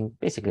calculates something,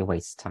 basically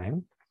wastes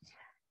time.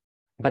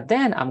 But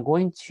then I'm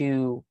going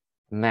to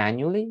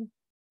manually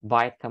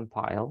byte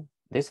compile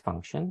this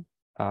function,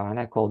 and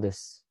I call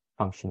this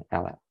function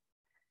LF.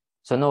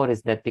 So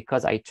notice that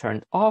because I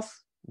turned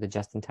off the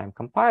just-in-time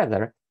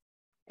compiler,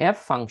 F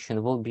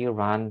function will be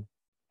run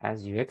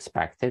as you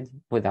expected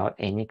without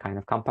any kind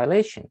of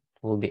compilation.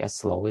 It will be as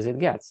slow as it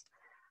gets.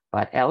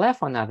 But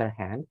LF, on the other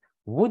hand,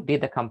 would be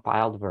the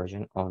compiled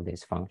version of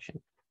this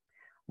function.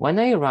 When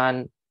I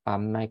run a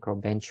micro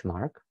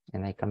benchmark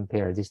and I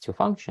compare these two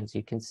functions,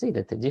 you can see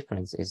that the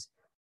difference is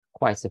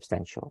quite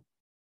substantial.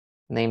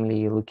 Namely,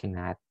 you're looking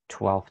at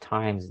 12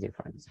 times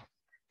difference.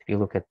 If you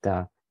look at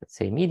the, let's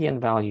say, median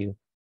value,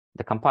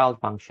 the compiled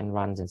function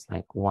runs in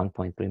like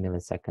 1.3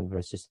 millisecond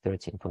versus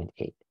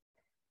 13.8.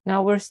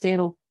 Now we're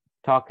still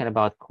talking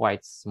about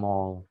quite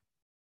small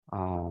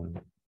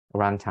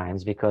run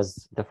times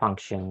because the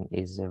function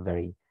is a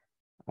very,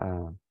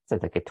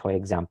 it's like a toy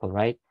example,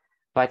 right?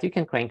 But you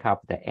can crank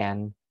up the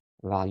n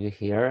value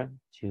here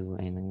to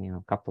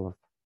a couple of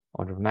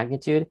order of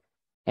magnitude.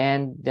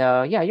 And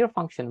yeah, your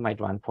function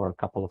might run for a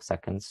couple of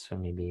seconds or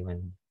maybe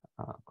even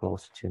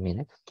close to a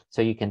minute.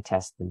 So you can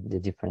test the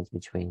difference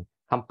between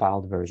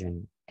compiled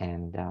version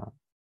and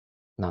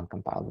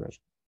non-compiled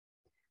version.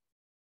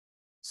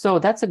 So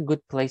that's a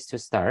good place to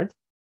start.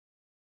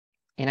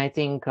 And I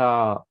think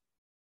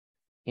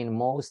in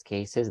most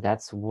cases,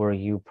 that's where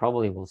you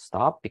probably will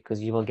stop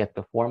because you will get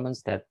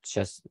performance that's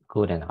just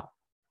good enough.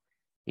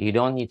 You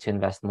don't need to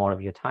invest more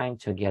of your time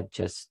to get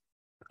just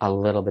a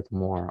little bit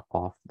more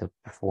of the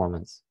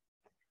performance.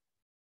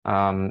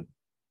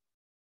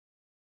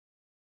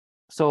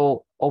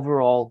 So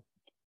overall,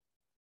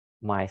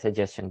 my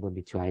suggestion would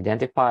be to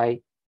identify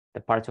the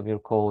parts of your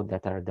code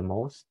that are the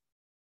most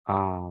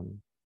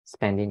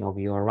spending of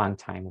your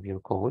runtime of your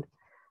code,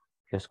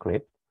 your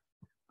script.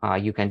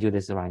 You can do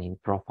this running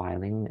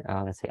profiling,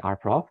 let's say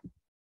rprof,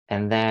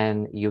 and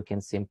then you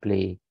can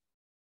simply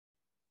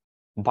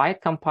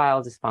byte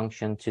compile this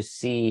function to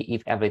see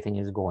if everything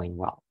is going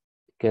well.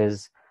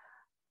 Because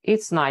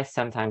it's nice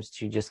sometimes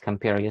to just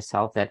compare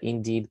yourself that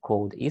indeed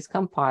code is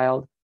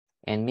compiled,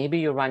 and maybe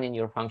you're running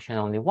your function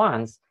only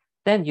once,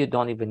 then you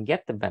don't even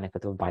get the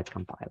benefit of byte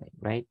compiling,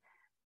 right?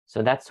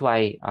 So that's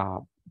why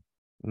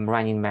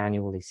running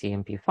manually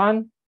CMP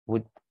fun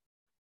would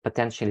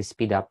potentially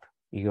speed up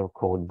your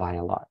code by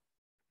a lot.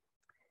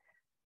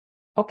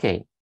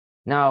 Okay,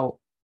 now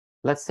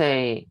let's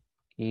say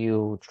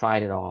you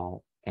tried it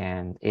all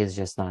and it's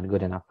just not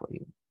good enough for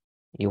you.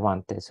 You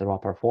want this raw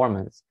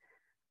performance,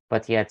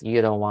 but yet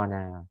you don't want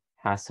to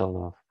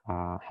hassle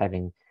of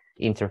having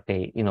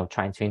interface,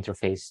 trying to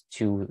interface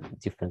two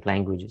different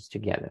languages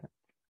together.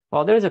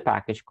 Well, there's a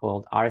package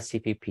called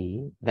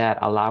RCPP that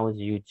allows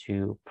you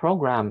to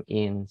program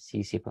in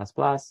C++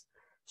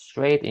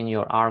 straight in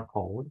your R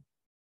code,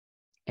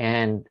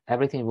 and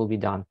everything will be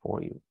done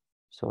for you.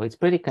 So it's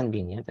pretty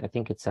convenient. I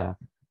think it's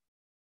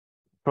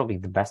probably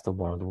the best of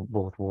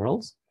both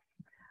worlds.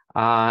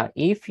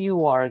 If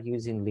you are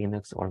using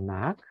Linux or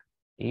Mac,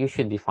 you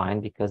should be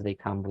fine because they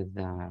come with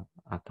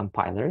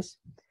compilers.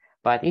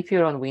 But if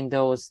you're on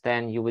Windows,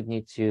 then you would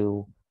need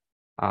to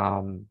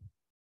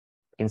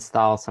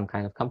install some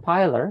kind of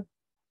compiler,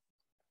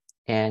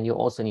 and you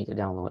also need to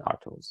download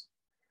RTools.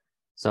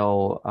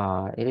 So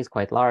it is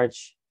quite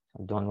large.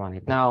 Don't run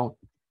it now,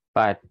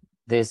 but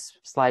this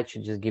slide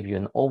should just give you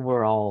an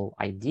overall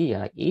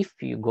idea if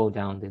you go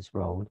down this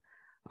road,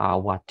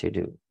 what to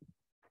do.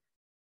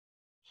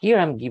 Here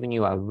I'm giving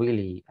you a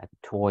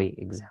toy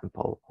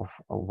example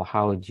of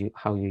how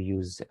you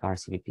use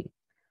RCPP.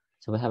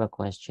 So we have a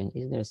question: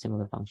 is there a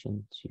similar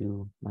function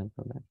to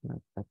micro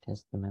benchmark that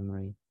tests the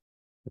memory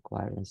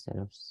required instead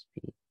of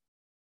speed?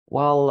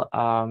 Well,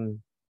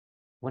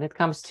 when it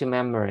comes to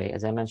memory,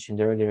 as I mentioned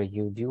earlier,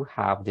 you do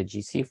have the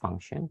GC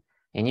function,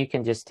 and you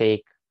can just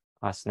take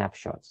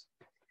snapshots.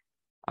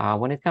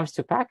 When it comes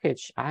to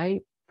package,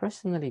 I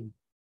personally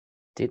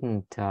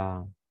didn't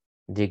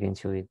dig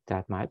into it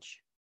that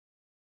much.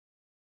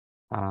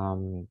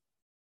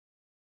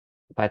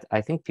 But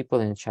I think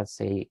people in the chat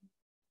say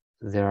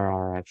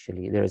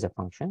there is a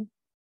function.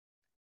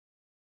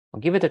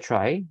 I'll give it a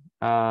try.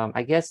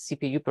 I guess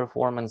CPU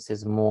performance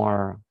is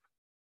more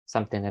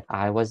something that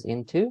I was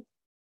into.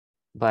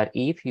 But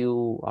if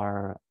you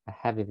are a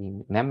heavy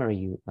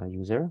memory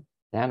user,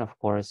 then of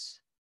course,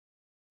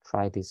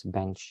 try this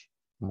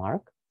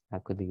benchmark.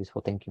 That could be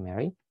useful. Thank you,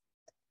 Mary.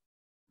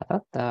 I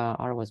thought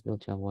R was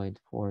built to avoid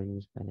for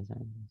use by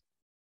design.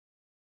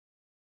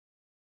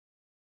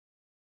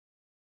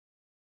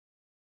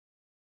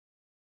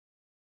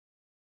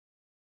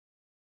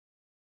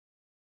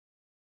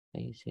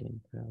 Okay,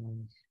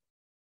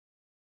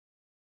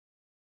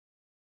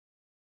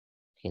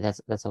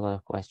 that's a lot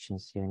of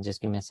questions here, and just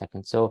give me a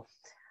second. So,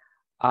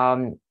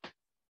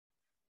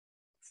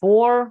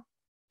 for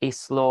a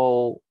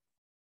slow,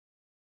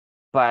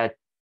 but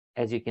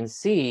as you can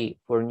see,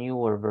 for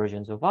newer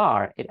versions of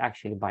R, it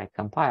actually byte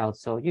compiled.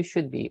 So you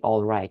should be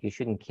all right. You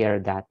shouldn't care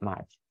that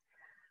much.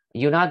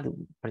 You're not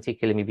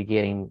particularly maybe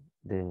getting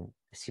the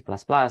C++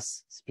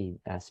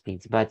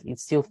 speeds, but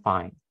it's still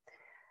fine.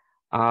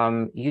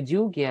 You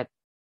do get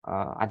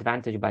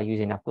advantage by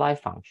using apply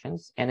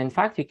functions, and in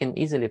fact, you can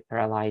easily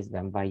parallelize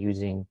them by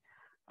using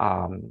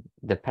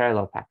the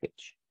parallel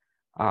package.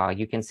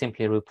 You can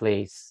simply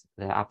replace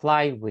the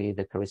apply with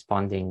the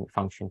corresponding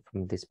function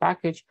from this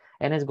package,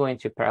 and it's going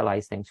to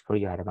parallelize things for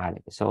you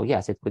automatically. So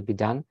yes, it could be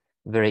done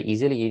very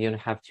easily. You don't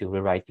have to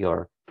rewrite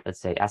your, let's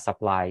say,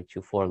 sapply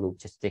to for loop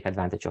just to take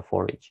advantage of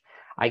for each.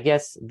 I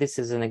guess this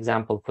is an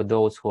example for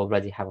those who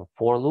already have a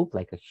for loop,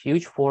 like a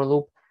huge for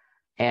loop,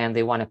 and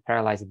they want to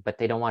parallelize it, but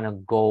they don't want to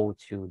go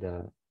to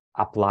the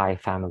apply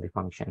family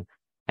function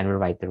and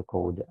rewrite their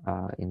code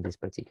in this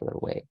particular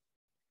way.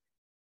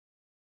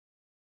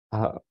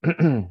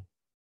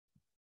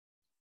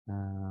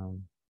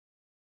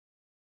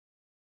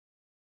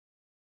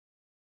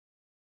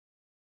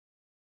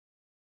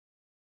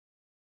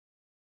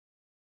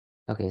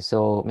 Okay,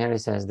 so Mary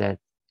says that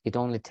it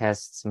only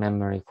tests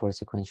memory for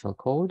sequential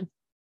code.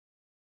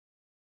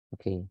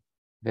 Okay,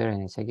 very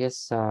nice. I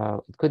guess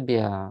it could be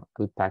a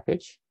good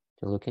package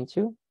to look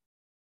into.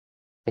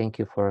 Thank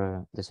you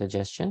for the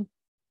suggestion.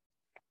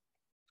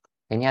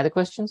 Any other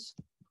questions?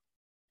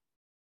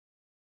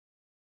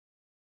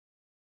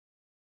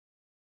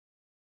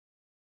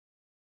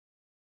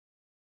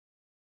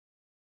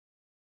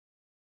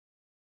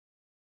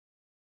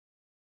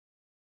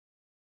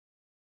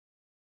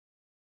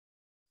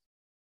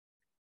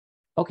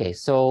 Okay,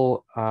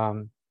 so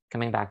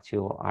coming back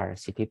to our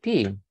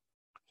CPP,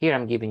 here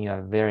I'm giving you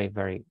a very,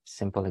 very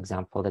simple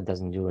example that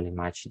doesn't do really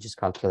much. It just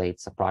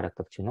calculates a product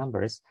of two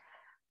numbers.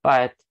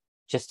 But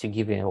just to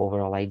give you an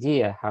overall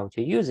idea how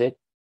to use it,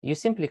 you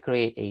simply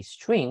create a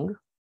string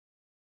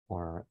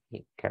or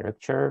a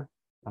character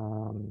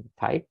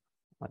type,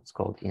 what's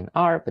called in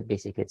R, but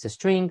basically it's a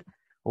string.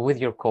 With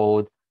your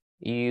code,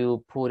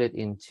 you put it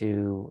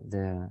into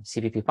the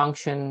CPP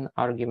function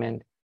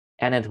argument,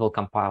 and it will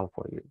compile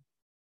for you.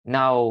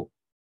 Now,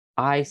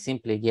 I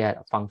simply get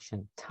a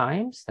function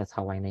times, that's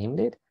how I named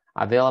it,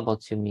 available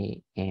to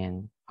me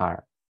in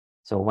R.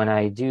 So when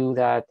I do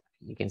that,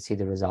 you can see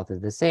the result is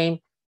the same.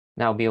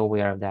 Now be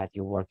aware of that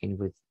you're working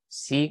with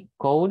C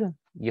code.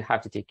 You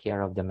have to take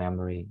care of the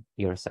memory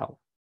yourself.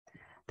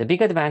 The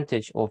big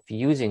advantage of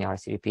using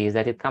RCPP is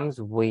that it comes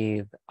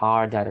with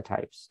R data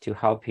types to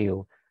help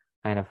you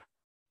kind of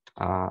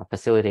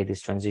facilitate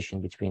this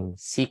transition between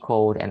C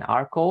code and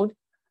R code.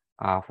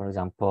 For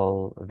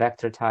example,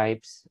 vector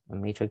types,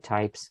 matrix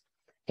types.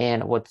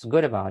 And what's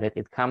good about it,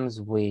 it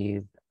comes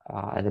with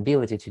an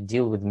ability to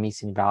deal with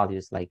missing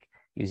values, like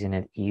using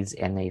an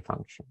is_na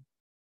function.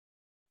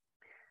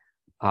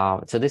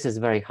 So this is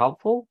very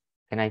helpful,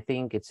 and I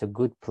think it's a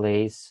good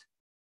place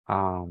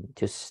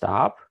to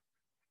stop.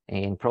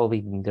 And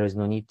probably there's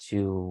no need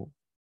to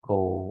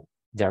go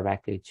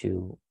directly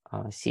to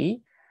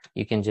C.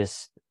 You can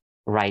just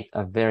write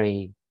a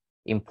very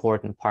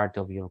important part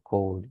of your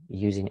code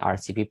using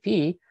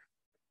RCPP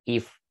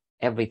if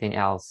everything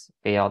else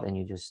failed and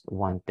you just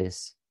want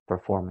this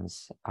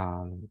performance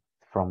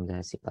from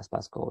the C++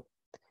 code.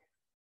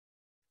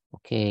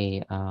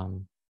 Okay.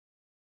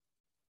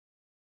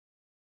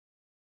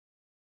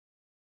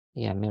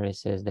 Yeah, Mary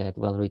says that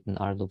well-written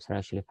R loops are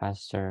actually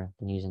faster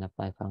than using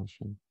apply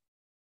function.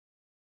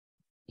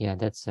 Yeah,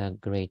 that's a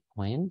great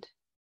point.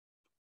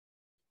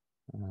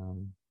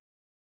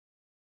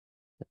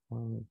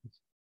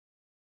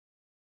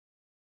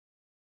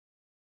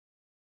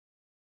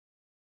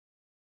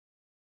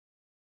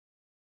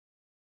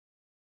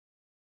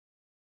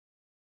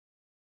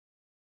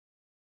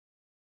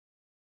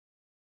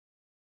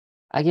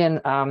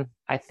 Again,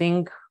 I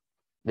think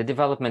the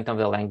development of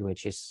the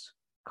language is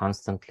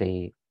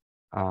constantly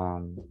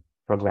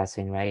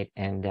progressing, right?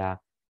 And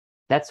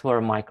that's where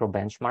micro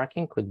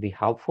benchmarking could be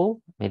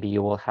helpful. Maybe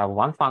you will have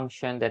one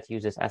function that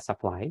uses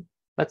sapply.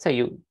 Let's say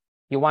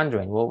you're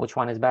wondering, well, which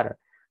one is better?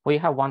 Well, you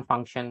have one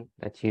function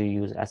that you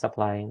use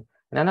sapply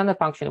and another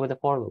function with a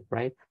for loop,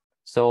 right?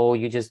 So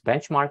you just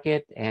benchmark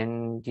it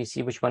and you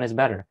see which one is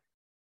better.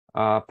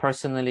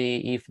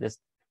 Personally, if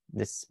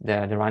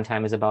the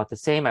runtime is about the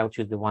same, I would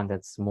choose the one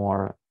that's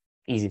more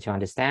easy to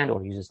understand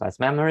or uses less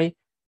memory.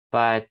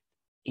 But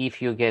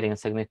if you're getting a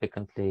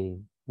significantly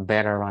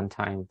better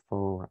runtime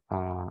for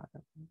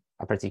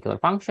a particular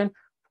function,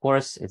 of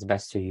course, it's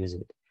best to use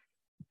it.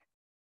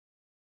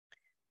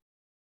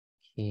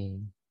 Okay.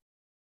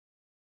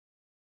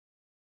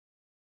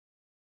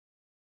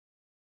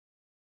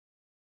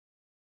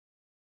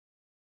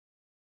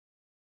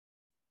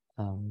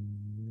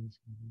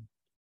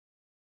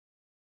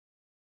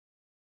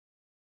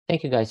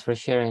 Thank you guys for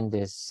sharing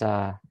this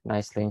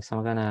nice links.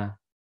 I'm gonna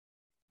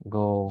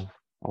go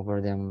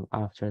over them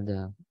after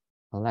the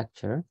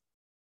lecture.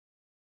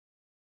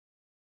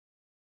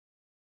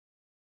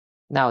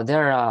 Now,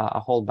 there are a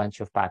whole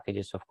bunch of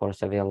packages, of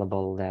course,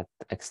 available that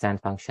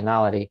extend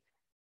functionality.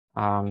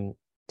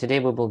 Today,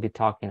 we will be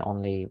talking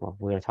only, well,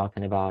 we're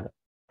talking about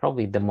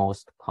probably the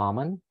most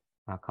common,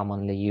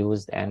 commonly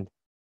used, and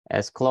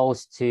as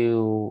close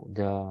to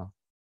the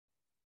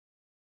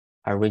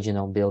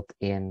original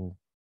built-in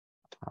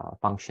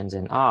functions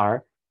in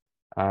R.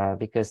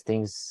 because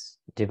things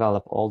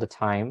develop all the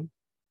time.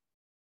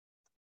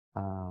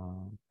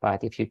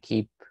 But if you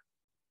keep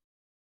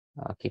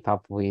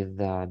up with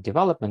the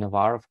development of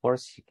R, of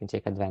course, you can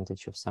take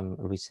advantage of some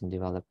recent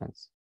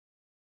developments.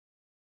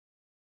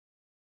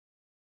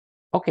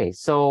 Okay,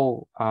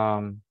 so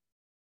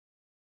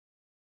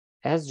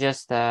as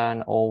just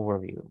an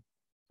overview,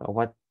 so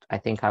what I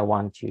think I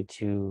want you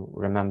to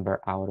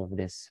remember out of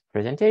this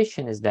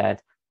presentation is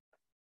that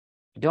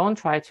don't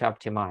try to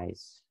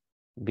optimize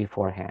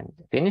beforehand.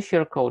 Finish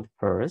your code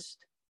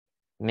first.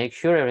 Make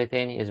sure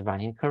everything is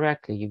running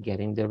correctly. You're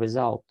getting the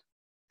result.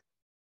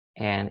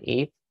 And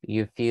if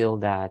you feel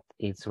that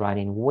it's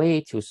running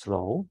way too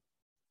slow,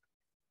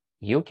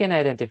 you can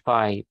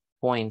identify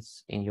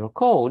points in your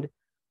code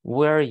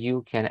where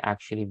you can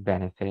actually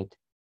benefit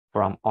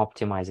from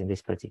optimizing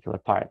this particular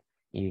part.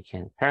 You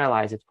can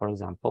parallelize it, for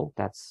example.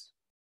 That's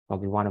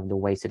probably one of the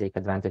ways to take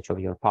advantage of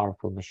your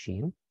powerful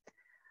machine.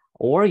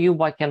 Or you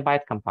can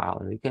byte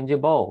compile. You can do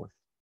both.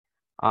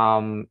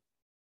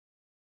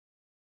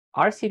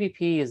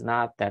 RCPP is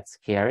not that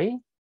scary.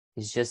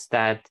 It's just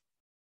that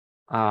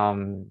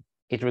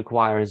it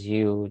requires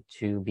you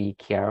to be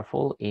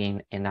careful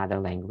in another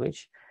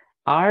language.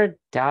 R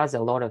does a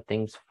lot of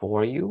things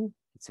for you.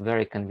 It's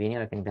very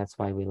convenient. I think that's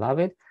why we love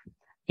it.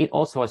 It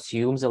also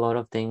assumes a lot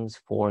of things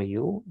for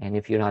you. And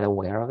if you're not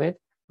aware of it,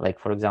 like,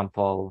 for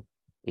example,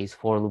 is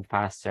for loop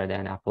faster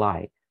than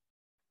apply?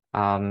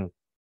 So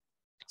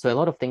a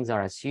lot of things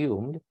are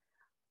assumed.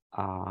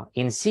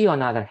 In C, on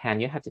the other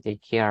hand, you have to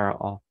take care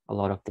of a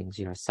lot of things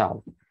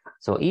yourself.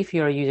 So if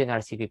you're using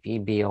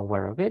RCPP, be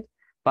aware of it,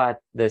 but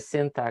the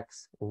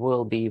syntax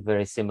will be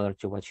very similar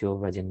to what you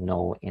already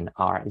know in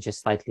R,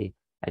 just slightly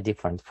a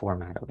different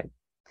format of it.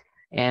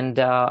 And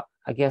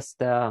I guess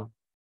the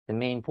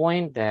main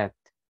point that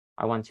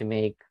I want to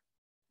make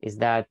is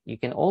that you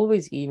can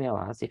always email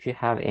us if you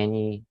have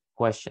any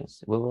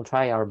questions. We will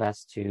try our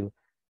best to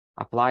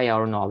apply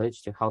our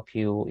knowledge to help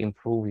you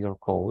improve your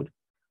code.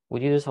 We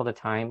do this all the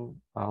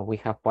time. We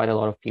have quite a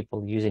lot of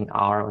people using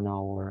R on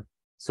our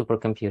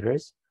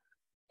supercomputers.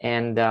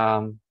 And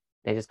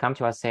they just come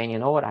to us saying, you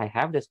know what, I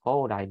have this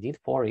code, I did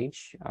for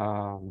each,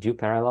 do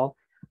parallel,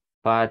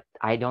 but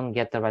I don't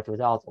get the right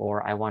result,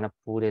 or I want to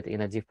put it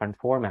in a different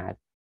format.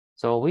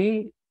 So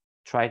we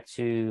try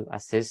to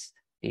assist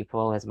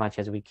people as much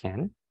as we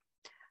can.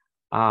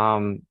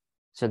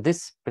 So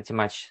this pretty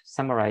much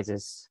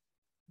summarizes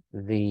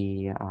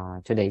the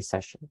today's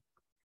session.